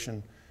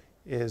population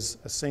is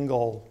a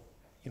single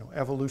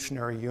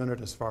evolutionary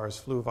unit as far as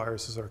flu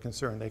viruses are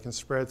concerned. They can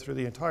spread through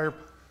the entire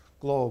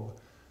globe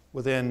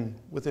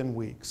within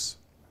weeks.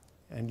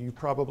 And you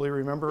probably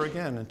remember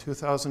again, in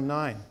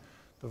 2009,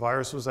 the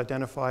virus was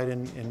identified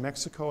in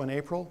Mexico in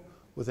April.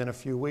 Within a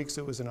few weeks,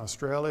 it was in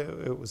Australia,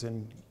 it was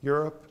in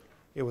Europe,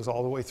 it was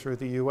all the way through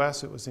the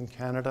US, it was in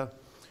Canada.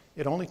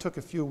 It only took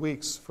a few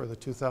weeks for the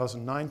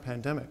 2009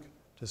 pandemic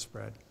to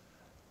spread.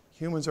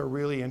 Humans are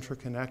really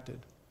interconnected.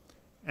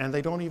 And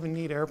they don't even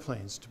need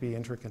airplanes to be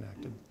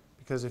interconnected.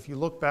 Because if you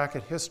look back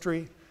at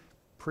history,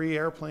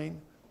 pre-airplane,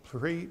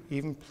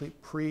 even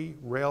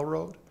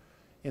pre-railroad,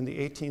 in the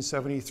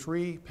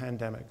 1873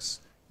 pandemics,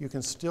 you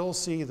can still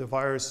see the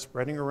virus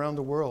spreading around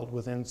the world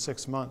within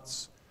 6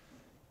 months.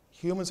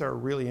 Humans are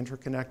really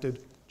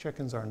interconnected,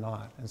 chickens are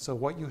not. And so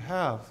what you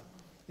have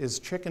is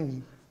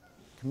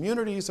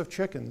communities of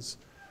chickens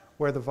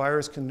where the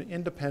virus can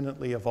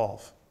independently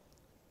evolve.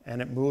 And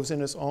it moves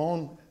in its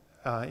own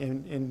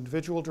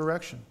individual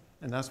direction.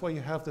 And that's why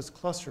you have this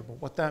cluster.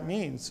 But what that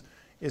means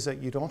is that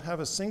you don't have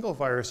a single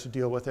virus to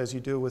deal with as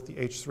you do with the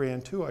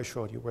H3N2 I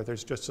showed you, where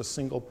there's just a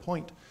single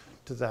point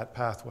to that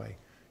pathway.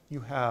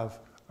 You have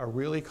a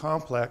really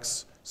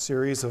complex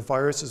series of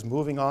viruses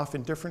moving off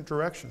in different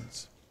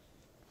directions.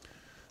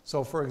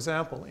 So for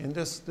example, in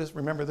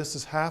remember this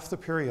is half the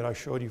period I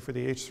showed you for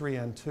the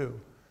H3N2.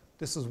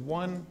 This is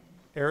one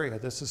area,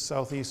 this is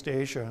Southeast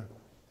Asia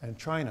and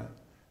China.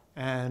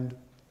 And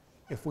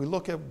if we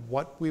look at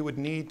what we would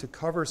need to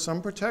cover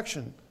some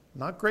protection,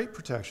 not great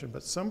protection,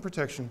 but some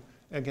protection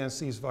against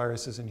these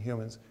viruses in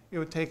humans, it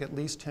would take at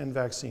least 10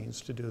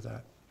 vaccines to do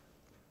that.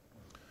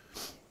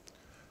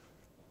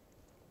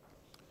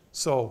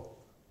 So,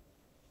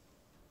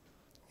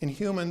 in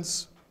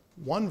humans,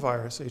 one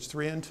virus,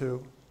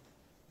 H3N2,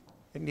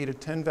 it needed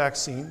 10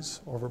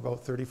 vaccines over about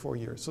 34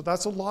 years. So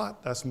that's a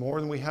lot. That's more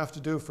than we have to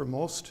do for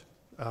most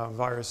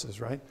viruses,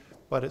 right?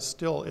 But it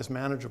still is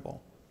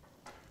manageable.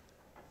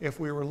 If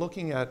we were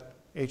looking at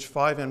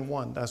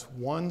H5N1, that's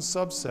one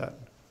subset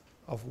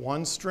of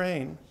one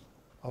strain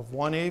of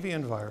one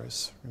avian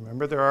virus.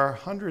 Remember, there are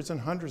hundreds and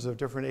hundreds of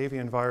different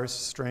avian virus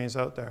strains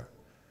out there.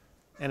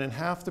 And in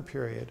half the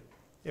period,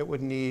 it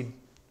would need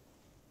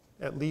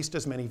at least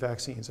as many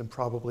vaccines and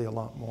probably a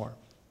lot more.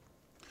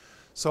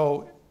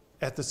 So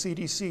at the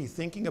CDC,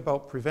 thinking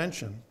about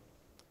prevention,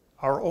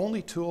 our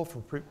only tool for,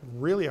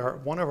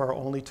 one of our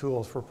only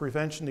tools for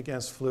prevention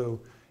against flu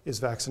is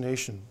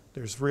vaccination.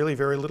 There's really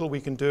very little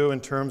we can do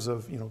in terms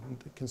of,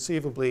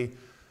 conceivably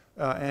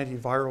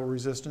antiviral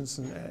resistance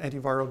and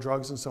antiviral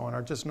drugs and so on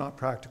are just not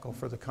practical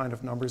for the kind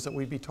of numbers that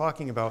we'd be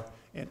talking about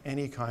in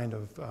any kind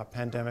of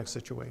pandemic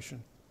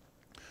situation.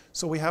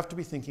 So we have to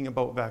be thinking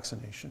about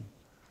vaccination.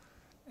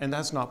 And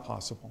that's not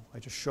possible. I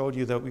just showed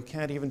you that we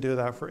can't even do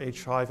that for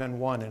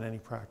H5N1 in any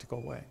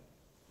practical way.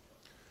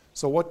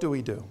 So what do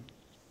we do?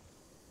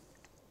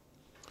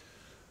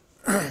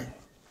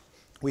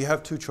 We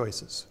have two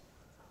choices.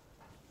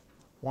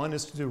 One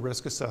is to do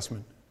risk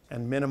assessment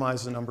and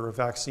minimize the number of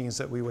vaccines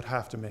that we would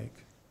have to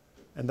make.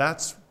 And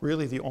that's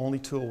really the only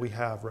tool we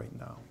have right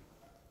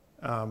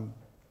now.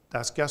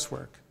 That's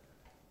guesswork.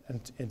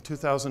 And in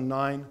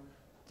 2009,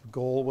 the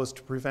goal was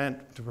to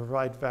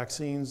provide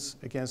vaccines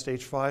against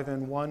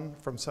H5N1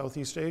 from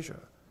Southeast Asia.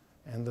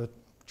 And the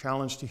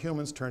challenge to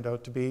humans turned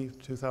out to be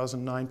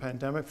 2009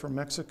 pandemic from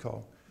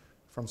Mexico,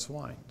 from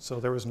swine. So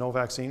there was no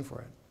vaccine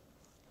for it.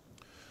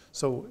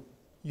 So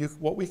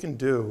what we can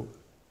do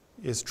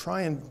is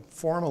try and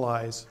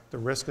formalize the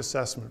risk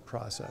assessment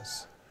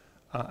process.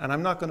 And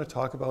I'm not going to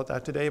talk about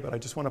that today, but I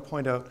just want to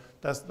point out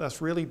that's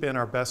really been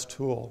our best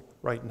tool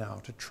right now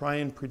to try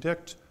and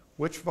predict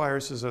which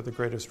viruses are the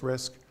greatest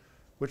risk,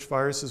 which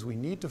viruses we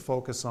need to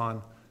focus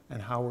on,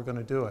 and how we're going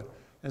to do it.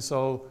 And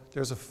so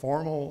there's a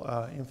formal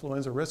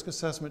influenza risk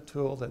assessment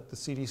tool that the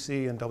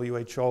CDC and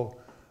WHO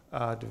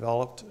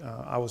developed.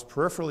 I was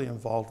peripherally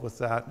involved with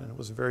that, and it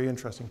was a very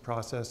interesting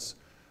process.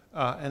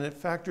 And it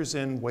factors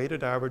in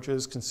weighted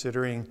averages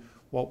considering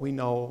what we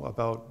know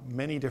about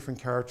many different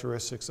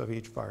characteristics of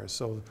each virus.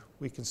 So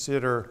we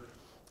consider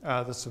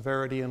the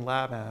severity in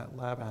lab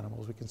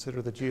animals. We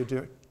consider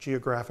the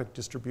geographic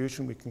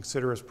distribution. We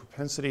consider its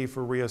propensity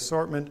for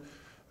reassortment.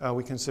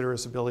 We consider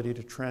its ability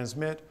to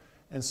transmit,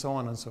 and so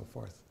on and so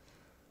forth.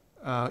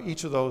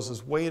 Each of those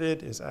is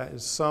weighted,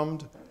 is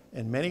summed.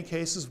 In many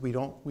cases,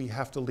 we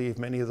have to leave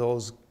many of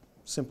those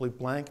simply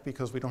blank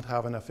because we don't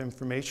have enough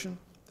information.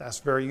 That's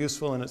very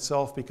useful in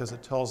itself because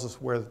it tells us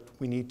where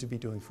we need to be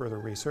doing further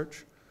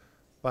research.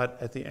 But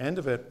at the end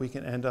of it, we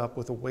can end up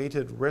with a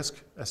weighted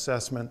risk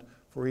assessment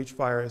for each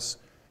virus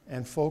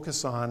and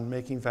focus on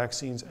making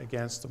vaccines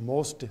against the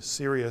most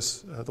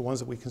serious, the ones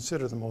that we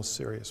consider the most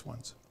serious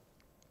ones.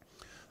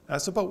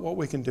 That's about what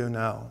we can do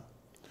now.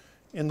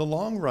 In the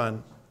long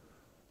run,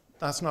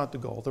 that's not the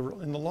goal.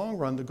 In the long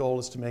run, the goal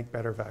is to make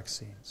better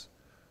vaccines.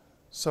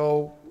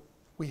 So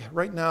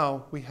right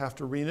now, we have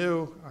to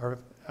renew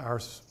our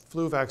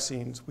flu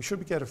vaccines. We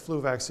should get a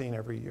flu vaccine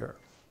every year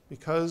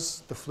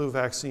because the flu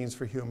vaccines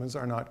for humans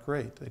are not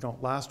great. They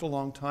don't last a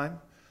long time.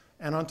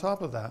 And on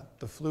top of that,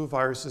 the flu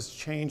viruses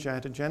change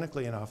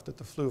antigenically enough that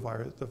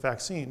the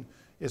vaccine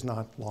is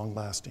not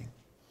long-lasting.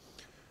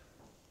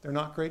 They're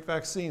not great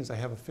vaccines. They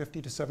have a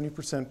 50 to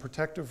 70%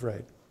 protective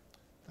rate.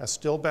 That's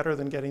still better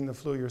than getting the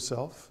flu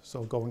yourself,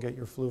 so go and get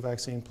your flu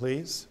vaccine,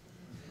 please.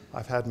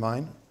 I've had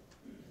mine.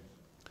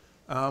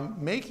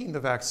 Making the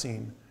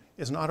vaccine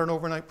is not an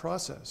overnight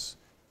process.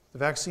 The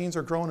vaccines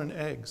are grown in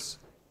eggs.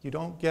 You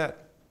don't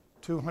get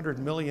 200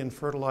 million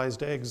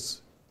fertilized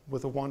eggs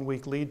with a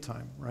 1-week lead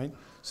time, right?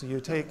 So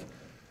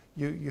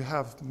you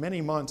have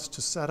many months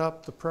to set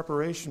up the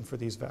preparation for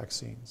these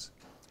vaccines.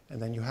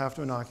 And then you have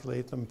to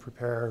inoculate them,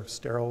 prepare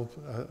sterile,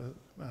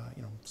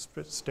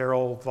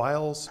 sterile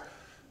vials,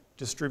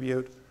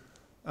 distribute.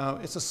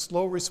 It's a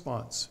slow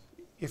response.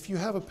 If you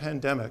have a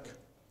pandemic,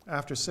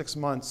 after 6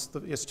 months,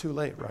 it's too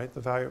late, right?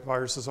 The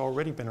virus has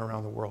already been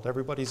around the world.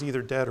 Everybody's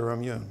either dead or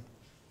immune.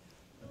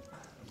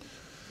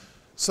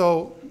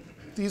 So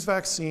these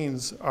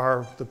vaccines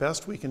are the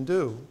best we can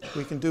do.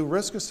 We can do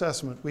risk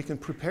assessment. We can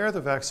prepare the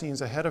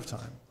vaccines ahead of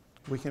time.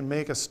 We can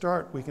make a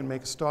start. We can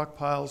make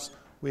stockpiles.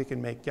 We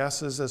can make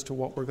guesses as to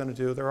what we're going to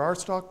do. There are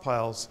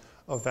stockpiles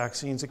of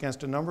vaccines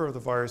against a number of the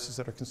viruses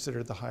that are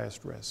considered the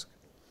highest risk.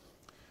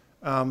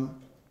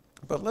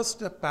 But let's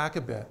step back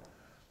a bit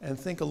and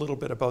think a little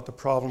bit about the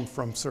problem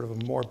from sort of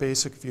a more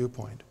basic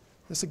viewpoint.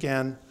 This,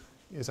 again,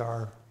 is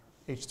our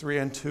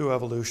H3N2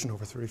 evolution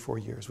over 34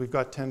 years. We've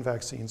got 10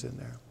 vaccines in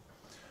there.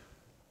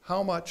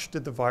 How much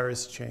did the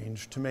virus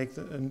change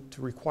to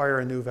require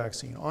a new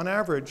vaccine? On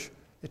average,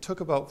 it took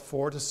about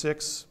 4 to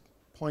 6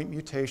 point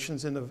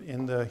mutations in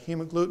the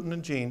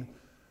hemagglutinin gene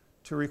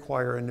to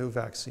require a new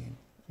vaccine.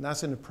 And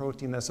that's in a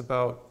protein that's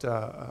about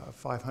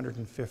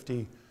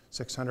 550,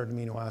 600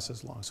 amino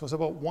acids long. So it's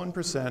about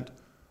 1%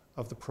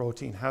 of the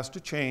protein has to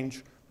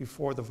change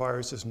before the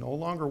virus is no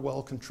longer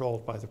well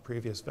controlled by the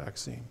previous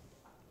vaccine.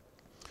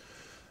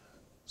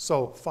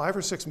 So 5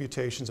 or 6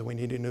 mutations and we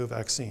need a new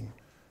vaccine.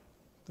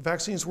 The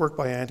vaccines work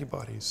by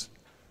antibodies.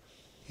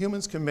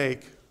 Humans can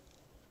make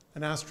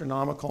an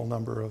astronomical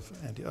number of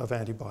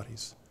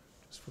antibodies.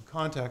 Just for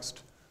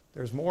context,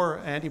 there's more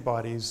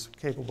antibodies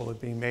capable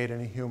of being made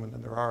in a human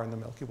than there are in the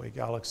Milky Way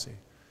galaxy.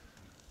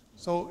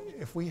 So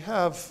if we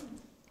have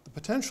the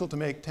potential to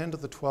make 10 to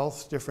the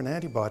 12th different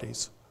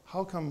antibodies,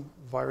 how come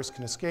the virus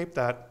can escape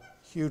that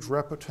huge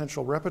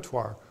potential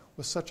repertoire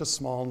with such a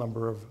small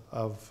number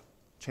of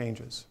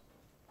changes?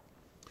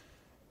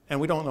 And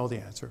we don't know the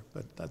answer,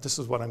 but this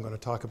is what I'm going to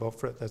talk about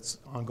that's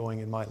ongoing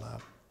in my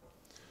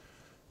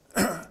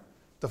lab.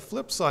 The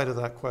flip side of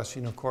that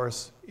question, of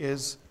course,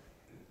 is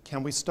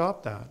can we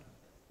stop that?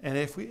 And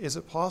is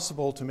it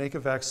possible to make a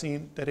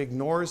vaccine that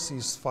ignores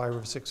these 5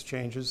 or 6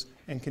 changes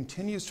and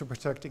continues to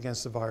protect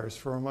against the virus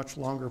for a much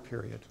longer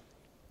period?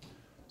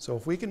 So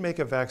if we can make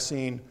a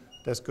vaccine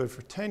that's good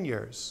for 10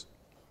 years,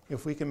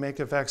 if we can make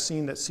a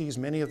vaccine that sees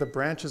many of the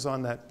branches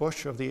on that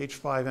bush of the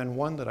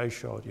H5N1 that I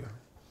showed you,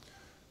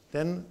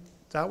 then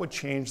that would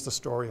change the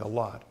story a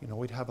lot. You know,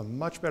 we'd have a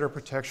much better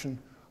protection.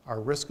 Our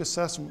risk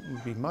assessment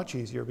would be much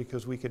easier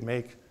because we could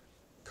make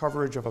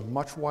coverage of a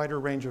much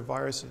wider range of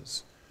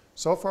viruses.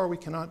 So far, we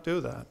cannot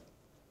do that.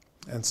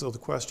 And so the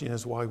question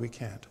is why we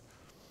can't.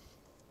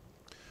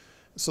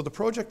 So the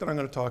project that I'm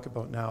going to talk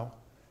about now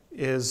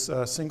is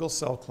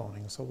single-cell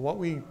cloning. So what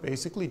we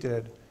basically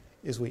did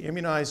is we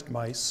immunized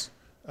mice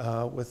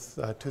with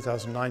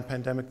 2009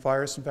 pandemic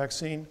virus and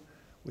vaccine.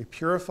 We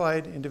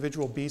purified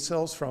individual B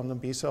cells from them.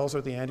 B cells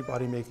are the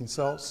antibody-making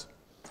cells.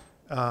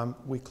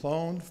 We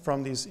cloned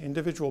from these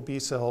individual B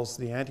cells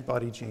the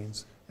antibody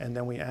genes, and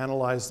then we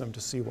analyzed them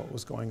to see what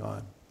was going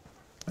on.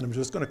 And I'm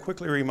just going to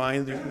quickly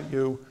remind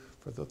you,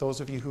 for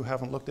those of you who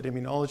haven't looked at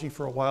immunology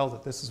for a while,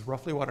 that this is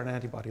roughly what an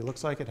antibody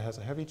looks like. It has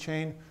a heavy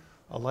chain,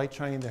 a light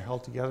chain. They're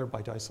held together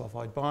by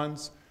disulfide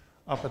bonds.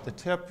 Up at the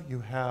tip,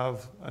 you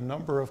have a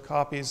number of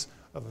copies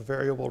of a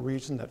variable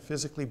region that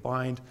physically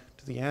bind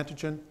to the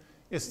antigen.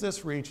 It's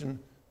this region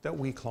that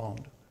we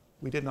cloned.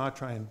 We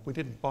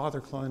didn't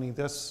bother cloning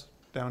this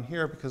down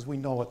here because we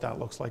know what that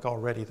looks like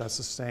already. That's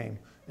the same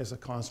as a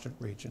constant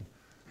region.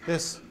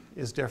 This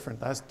is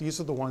different. These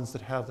are the ones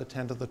that have the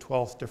 10 to the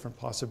 12th different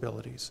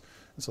possibilities.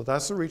 And so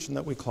that's the region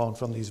that we clone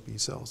from these B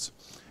cells.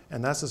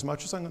 And that's as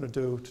much as I'm going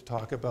to do to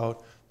talk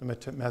about the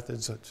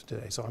methods of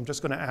today. So I'm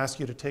just going to ask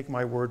you to take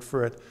my word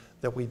for it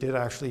that we did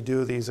actually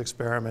do these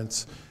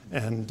experiments,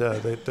 and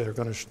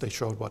they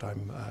showed what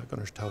I'm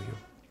going to tell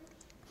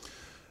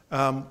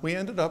you. We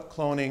ended up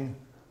cloning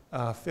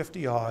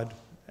 50-odd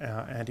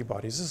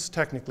antibodies. This is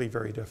technically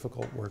very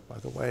difficult work, by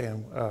the way,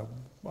 and I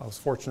was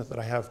fortunate that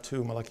I have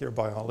two molecular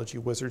biology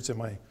wizards in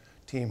my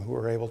team who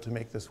were able to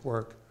make this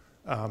work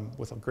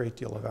with a great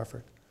deal of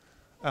effort.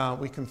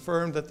 We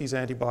confirmed that these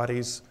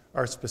antibodies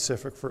are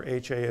specific for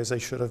HA as they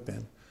should have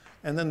been.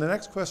 And then the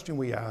next question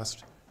we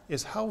asked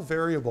is how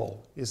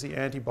variable is the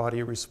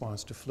antibody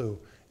response to flu?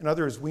 In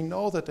other words, we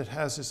know that it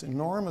has this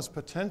enormous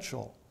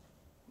potential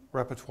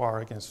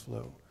repertoire against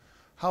flu.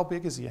 How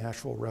big is the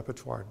actual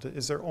repertoire?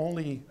 Is there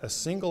only a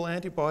single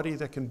antibody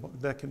that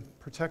can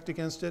protect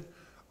against it?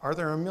 Are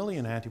there a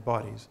million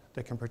antibodies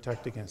that can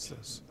protect against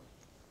this?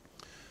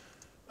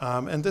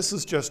 And this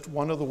is just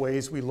one of the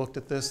ways we looked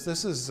at this.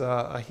 This is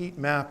a heat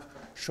map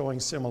showing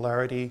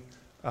similarity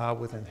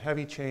within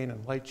heavy chain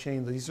and light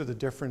chain. These are the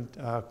different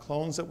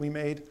clones that we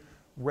made.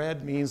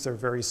 Red means they're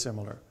very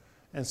similar.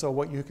 And so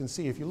what you can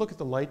see, if you look at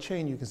the light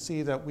chain, you can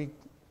see that we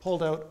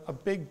pulled out a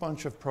big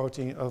bunch of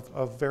protein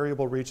of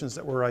variable regions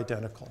that were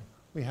identical.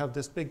 We have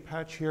this big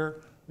patch here.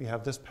 We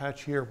have this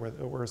patch here where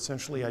we're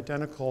essentially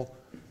identical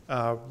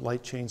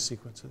light chain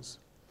sequences.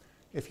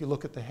 If you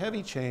look at the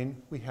heavy chain,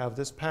 we have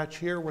this patch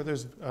here where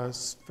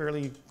there's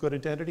fairly good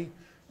identity.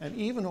 And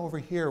even over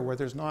here where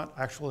there's not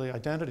actually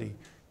identity,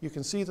 you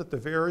can see that the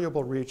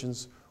variable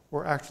regions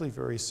were actually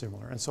very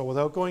similar. And so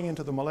without going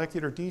into the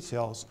molecular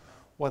details,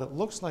 what it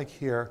looks like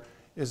here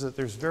is that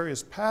there's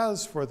various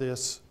paths for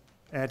this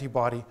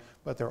antibody,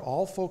 but they're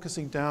all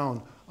focusing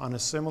down on a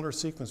similar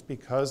sequence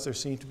because there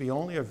seem to be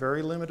only a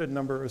very limited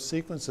number of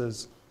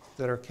sequences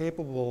that are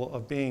capable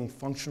of being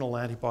functional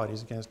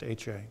antibodies against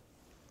HA.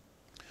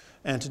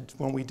 And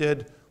when we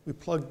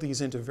plugged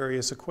these into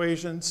various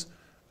equations.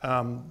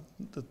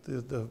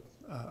 The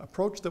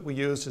approach that we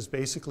used is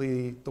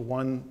basically the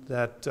one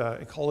that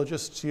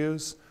ecologists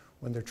use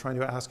when they're trying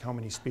to ask how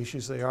many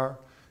species they are.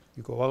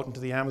 You go out into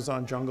the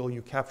Amazon jungle,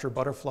 you capture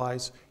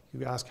butterflies,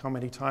 you ask how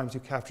many times you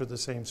capture the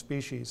same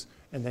species,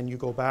 and then you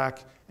go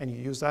back and you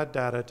use that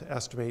data to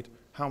estimate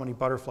how many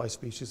butterfly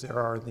species there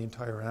are in the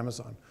entire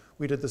Amazon.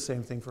 We did the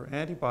same thing for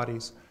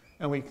antibodies,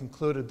 and we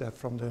concluded that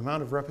from the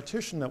amount of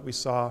repetition that we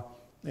saw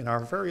in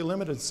our very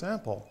limited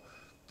sample,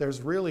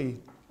 there's really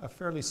a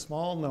fairly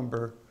small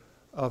number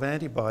of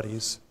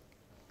antibodies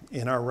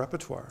in our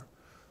repertoire.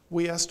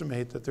 We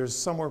estimate that there's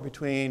somewhere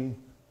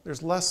between,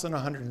 there's less than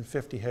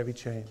 150 heavy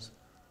chains,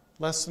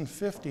 less than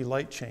 50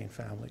 light chain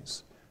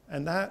families.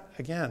 And that,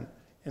 again,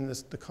 in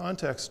the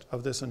context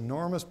of this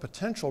enormous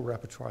potential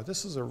repertoire,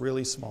 this is a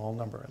really small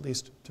number. At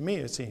least to me,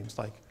 it seems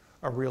like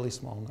a really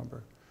small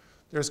number.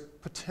 There's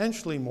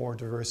potentially more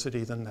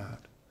diversity than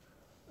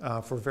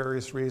that for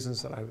various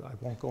reasons that I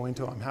won't go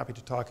into. I'm happy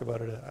to talk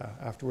about it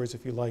afterwards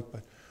if you like,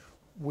 but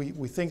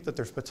we think that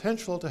there's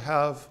potential to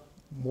have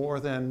more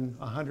than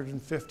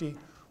 150.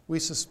 We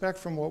suspect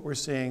from what we're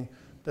seeing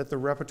that the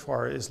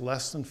repertoire is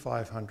less than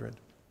 500.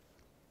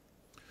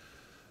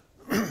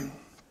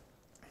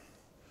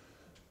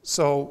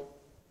 So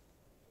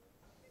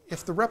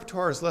if the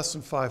repertoire is less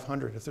than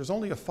 500, if there's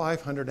only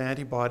 500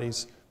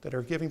 antibodies that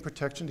are giving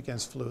protection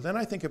against flu, then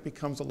I think it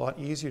becomes a lot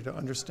easier to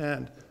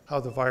understand how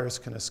the virus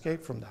can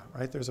escape from that,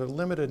 right? There's a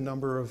limited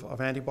number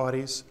of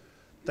antibodies.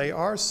 They're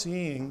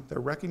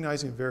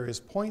recognizing various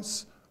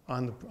points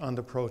on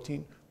the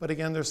protein, but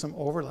again, there's some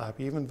overlap.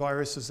 Even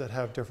viruses that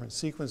have different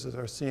sequences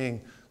are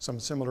seeing some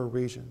similar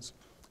regions.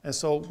 And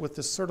so with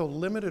this sort of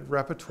limited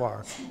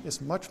repertoire,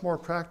 it's much more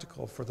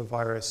practical for the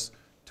virus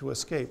to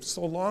escape,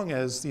 so long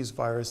as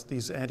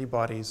these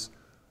antibodies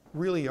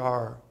really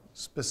are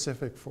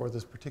specific for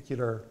this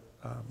particular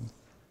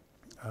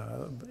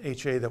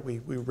HA that we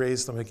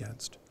raised them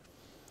against.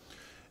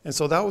 And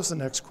so that was the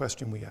next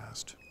question we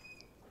asked.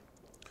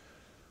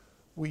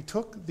 We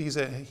took these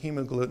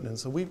hemagglutinins,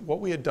 so what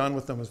we had done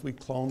with them is we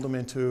cloned them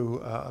into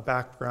a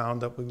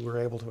background that we were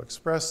able to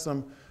express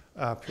them,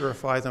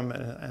 purify them,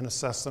 and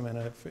assess them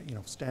in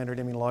standard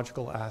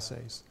immunological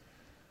assays.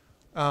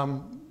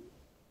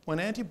 When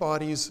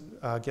antibodies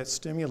get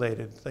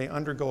stimulated, they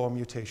undergo a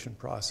mutation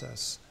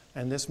process.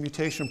 And this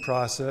mutation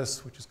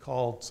process, which is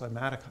called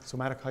somatic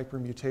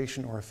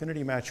hypermutation or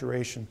affinity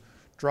maturation,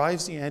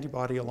 drives the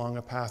antibody along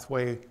a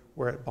pathway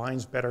where it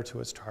binds better to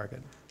its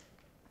target.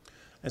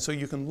 And so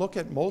you can look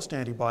at most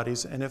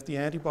antibodies, and if the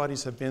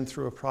antibodies have been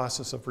through a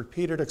process of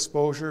repeated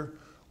exposure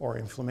or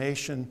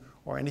inflammation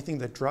or anything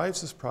that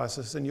drives this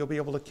process, then you'll be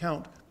able to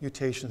count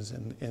mutations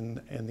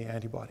in the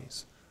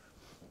antibodies.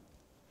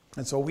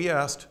 And so we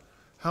asked,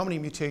 how many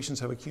mutations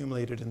have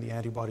accumulated in the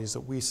antibodies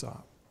that we saw?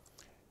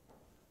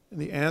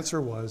 And the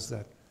answer was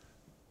that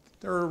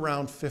there are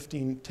around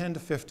 10 to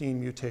 15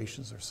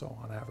 mutations or so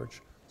on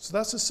average. So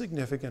that's a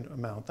significant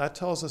amount. That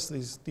tells us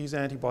these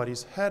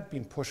antibodies had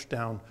been pushed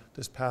down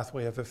this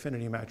pathway of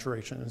affinity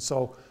maturation. And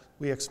so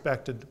we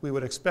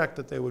would expect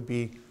that they would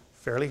be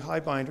fairly high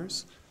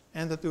binders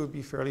and that they would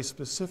be fairly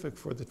specific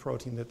for the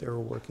protein that they were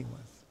working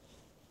with.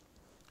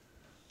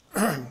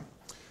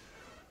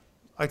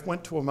 I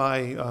went to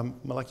my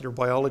molecular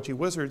biology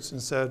wizards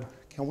and said,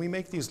 can we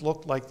make these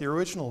look like the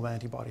original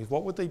antibodies?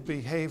 What would they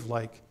behave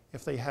like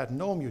if they had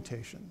no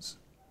mutations?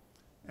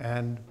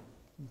 And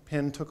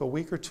Pin took a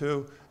week or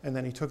two, and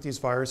then he took these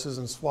viruses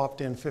and swapped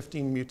in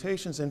 15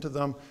 mutations into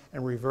them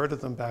and reverted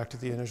them back to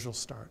the initial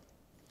start.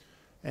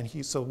 And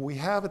so we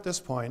have at this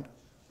point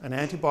an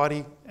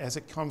antibody as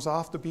it comes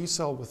off the B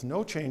cell with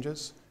no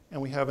changes, and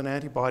we have an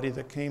antibody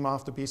that came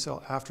off the B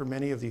cell after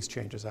many of these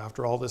changes,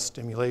 after all this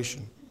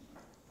stimulation.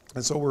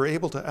 And so we're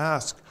able to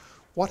ask,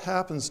 what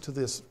happens to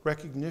this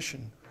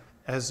recognition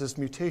as this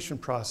mutation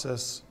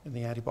process in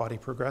the antibody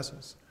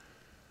progresses?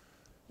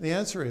 The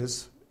answer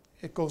is,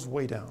 it goes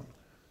way down.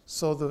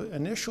 So the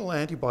initial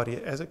antibody,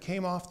 as it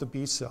came off the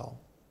B cell,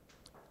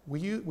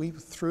 we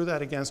threw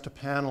that against a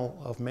panel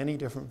of many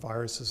different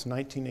viruses,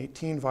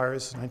 1918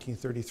 virus,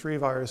 1933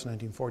 virus,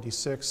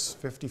 1946,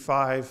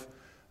 55,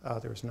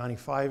 there was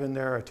 95 in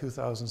there,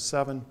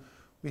 2007.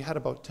 We had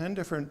about 10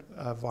 different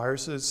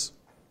viruses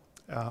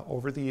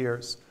over the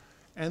years,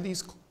 and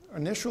these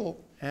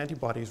initial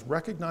antibodies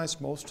recognized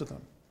most of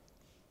them.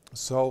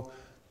 So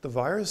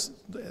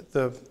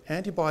the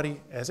antibody,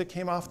 as it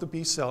came off the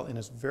B cell in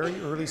its very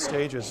early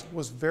stages,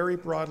 was very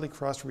broadly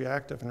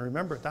cross-reactive. And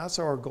remember, that's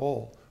our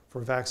goal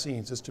for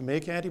vaccines, is to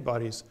make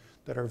antibodies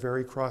that are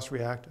very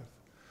cross-reactive.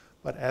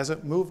 But as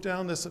it moved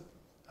down this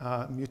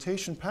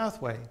mutation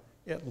pathway,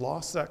 it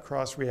lost that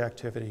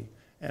cross-reactivity,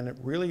 and it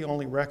really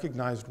only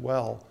recognized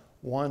well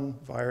one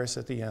virus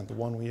at the end, the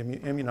one we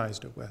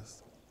immunized it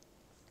with.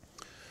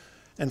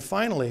 And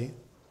finally,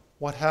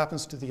 what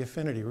happens to the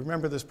affinity?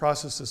 Remember, this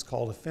process is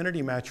called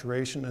affinity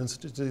maturation, and it's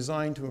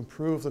designed to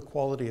improve the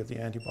quality of the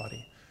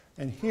antibody.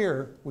 And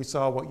here we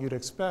saw what you'd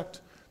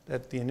expect,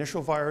 that the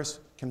initial virus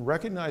can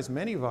recognize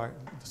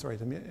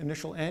the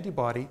initial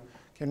antibody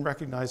can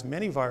recognize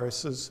many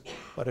viruses,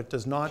 but it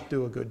does not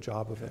do a good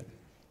job of it.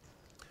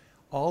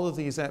 All of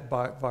these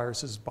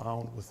viruses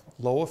bound with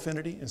low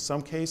affinity. In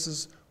some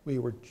cases, we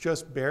were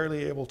just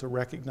barely able to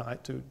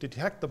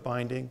detect the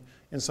binding.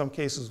 In some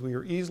cases, we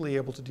were easily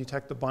able to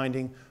detect the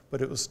binding,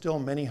 but it was still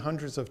many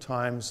hundreds of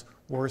times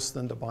worse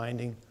than the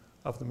binding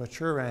of the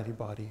mature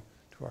antibody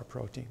to our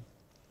protein.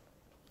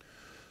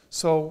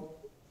 So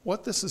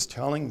what this is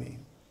telling me,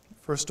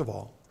 first of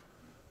all,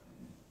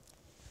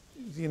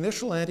 the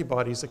initial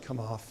antibodies that come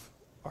off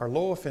are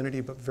low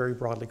affinity but very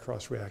broadly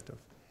cross-reactive.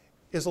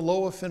 Is a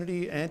low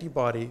affinity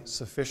antibody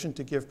sufficient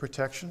to give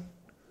protection?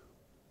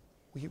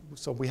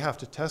 So we have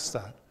to test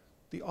that.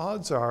 The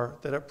odds are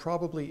that it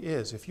probably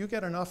is. If you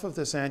get enough of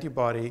this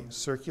antibody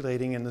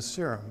circulating in the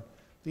serum,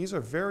 these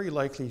are very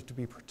likely to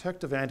be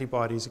protective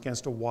antibodies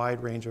against a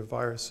wide range of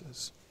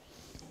viruses.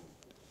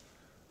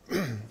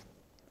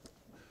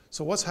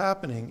 So what's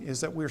happening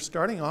is that we're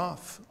starting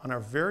off on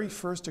our very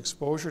first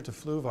exposure to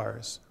flu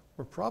virus.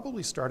 We're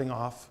probably starting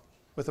off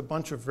with a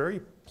bunch of very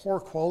poor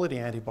quality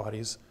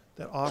antibodies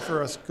that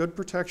offer us good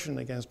protection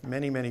against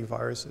many, many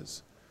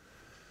viruses.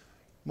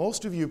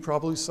 Most of you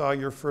probably saw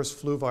your first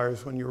flu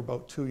virus when you were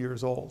about 2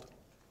 years old.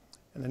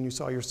 And then you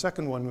saw your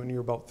second one when you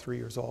were about 3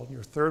 years old, and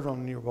your third one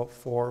when you were about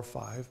 4 or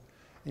 5.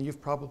 And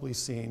you've probably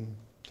seen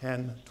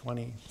 10,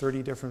 20,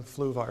 30 different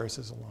flu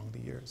viruses along the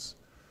years.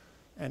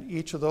 And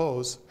each of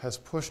those has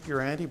pushed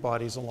your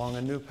antibodies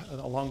along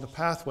the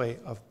pathway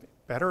of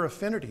better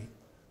affinity.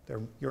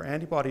 Your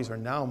antibodies are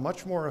now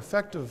much more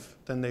effective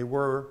than they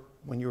were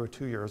when you were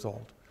 2 years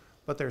old,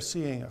 but they're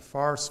seeing a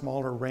far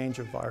smaller range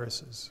of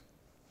viruses.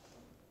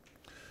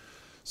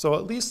 So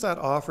at least that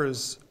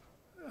offers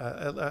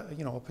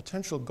a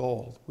potential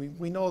goal.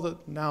 We know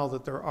that now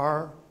that there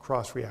are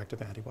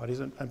cross-reactive antibodies,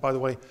 and by the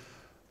way,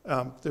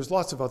 there's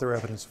lots of other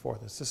evidence for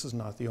this. This is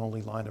not the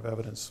only line of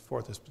evidence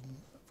for this.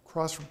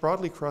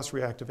 Broadly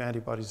cross-reactive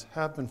antibodies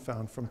have been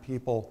found from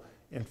people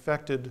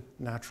infected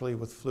naturally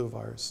with flu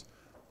virus,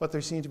 but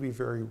they seem to be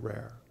very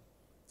rare.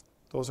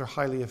 Those are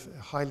high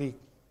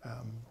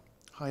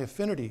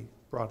affinity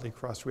broadly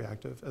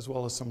cross-reactive, as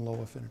well as some low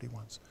affinity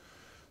ones.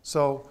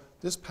 So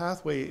this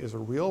pathway is a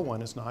real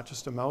one, it's not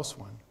just a mouse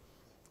one.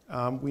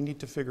 We need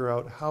to figure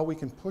out how we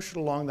can push it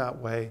along that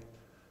way,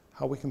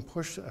 how we can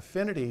push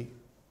affinity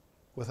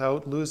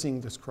without losing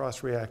this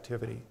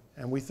cross-reactivity.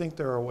 And we think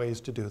there are ways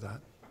to do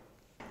that.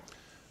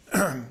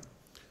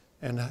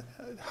 And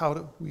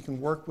how we can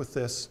work with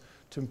this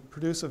to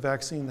produce a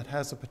vaccine that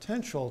has the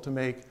potential to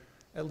make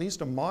at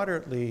least a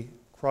moderately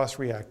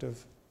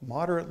cross-reactive,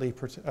 moderately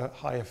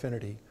high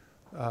affinity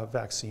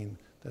vaccine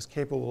that's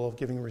capable of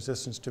giving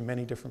resistance to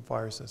many different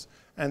viruses.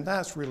 And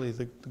that's really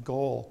the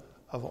goal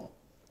of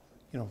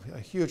a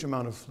huge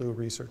amount of flu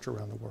research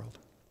around the world.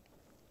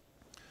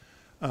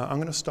 I'm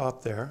going to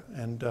stop there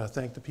and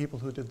thank the people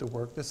who did the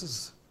work. This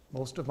is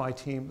most of my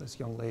team. This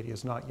young lady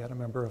is not yet a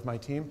member of my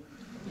team.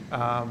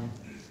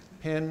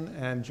 Pin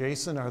and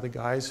Jason are the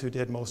guys who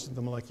did most of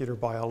the molecular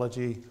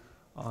biology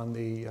on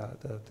the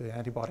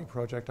antibody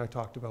project I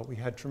talked about. We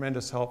had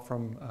tremendous help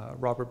from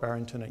Robert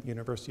Barrington at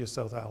University of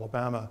South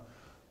Alabama,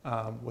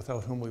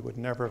 without whom we would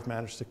never have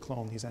managed to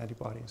clone these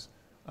antibodies.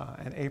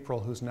 And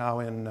April, who's now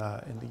in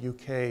the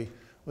UK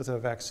with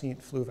a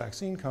flu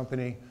vaccine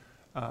company,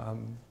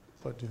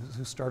 but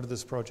who started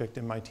this project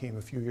in my team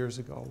a few years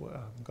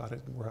ago, got it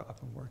up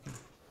and working.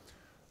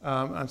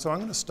 And so I'm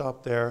going to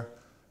stop there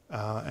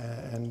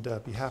and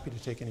be happy to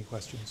take any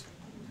questions.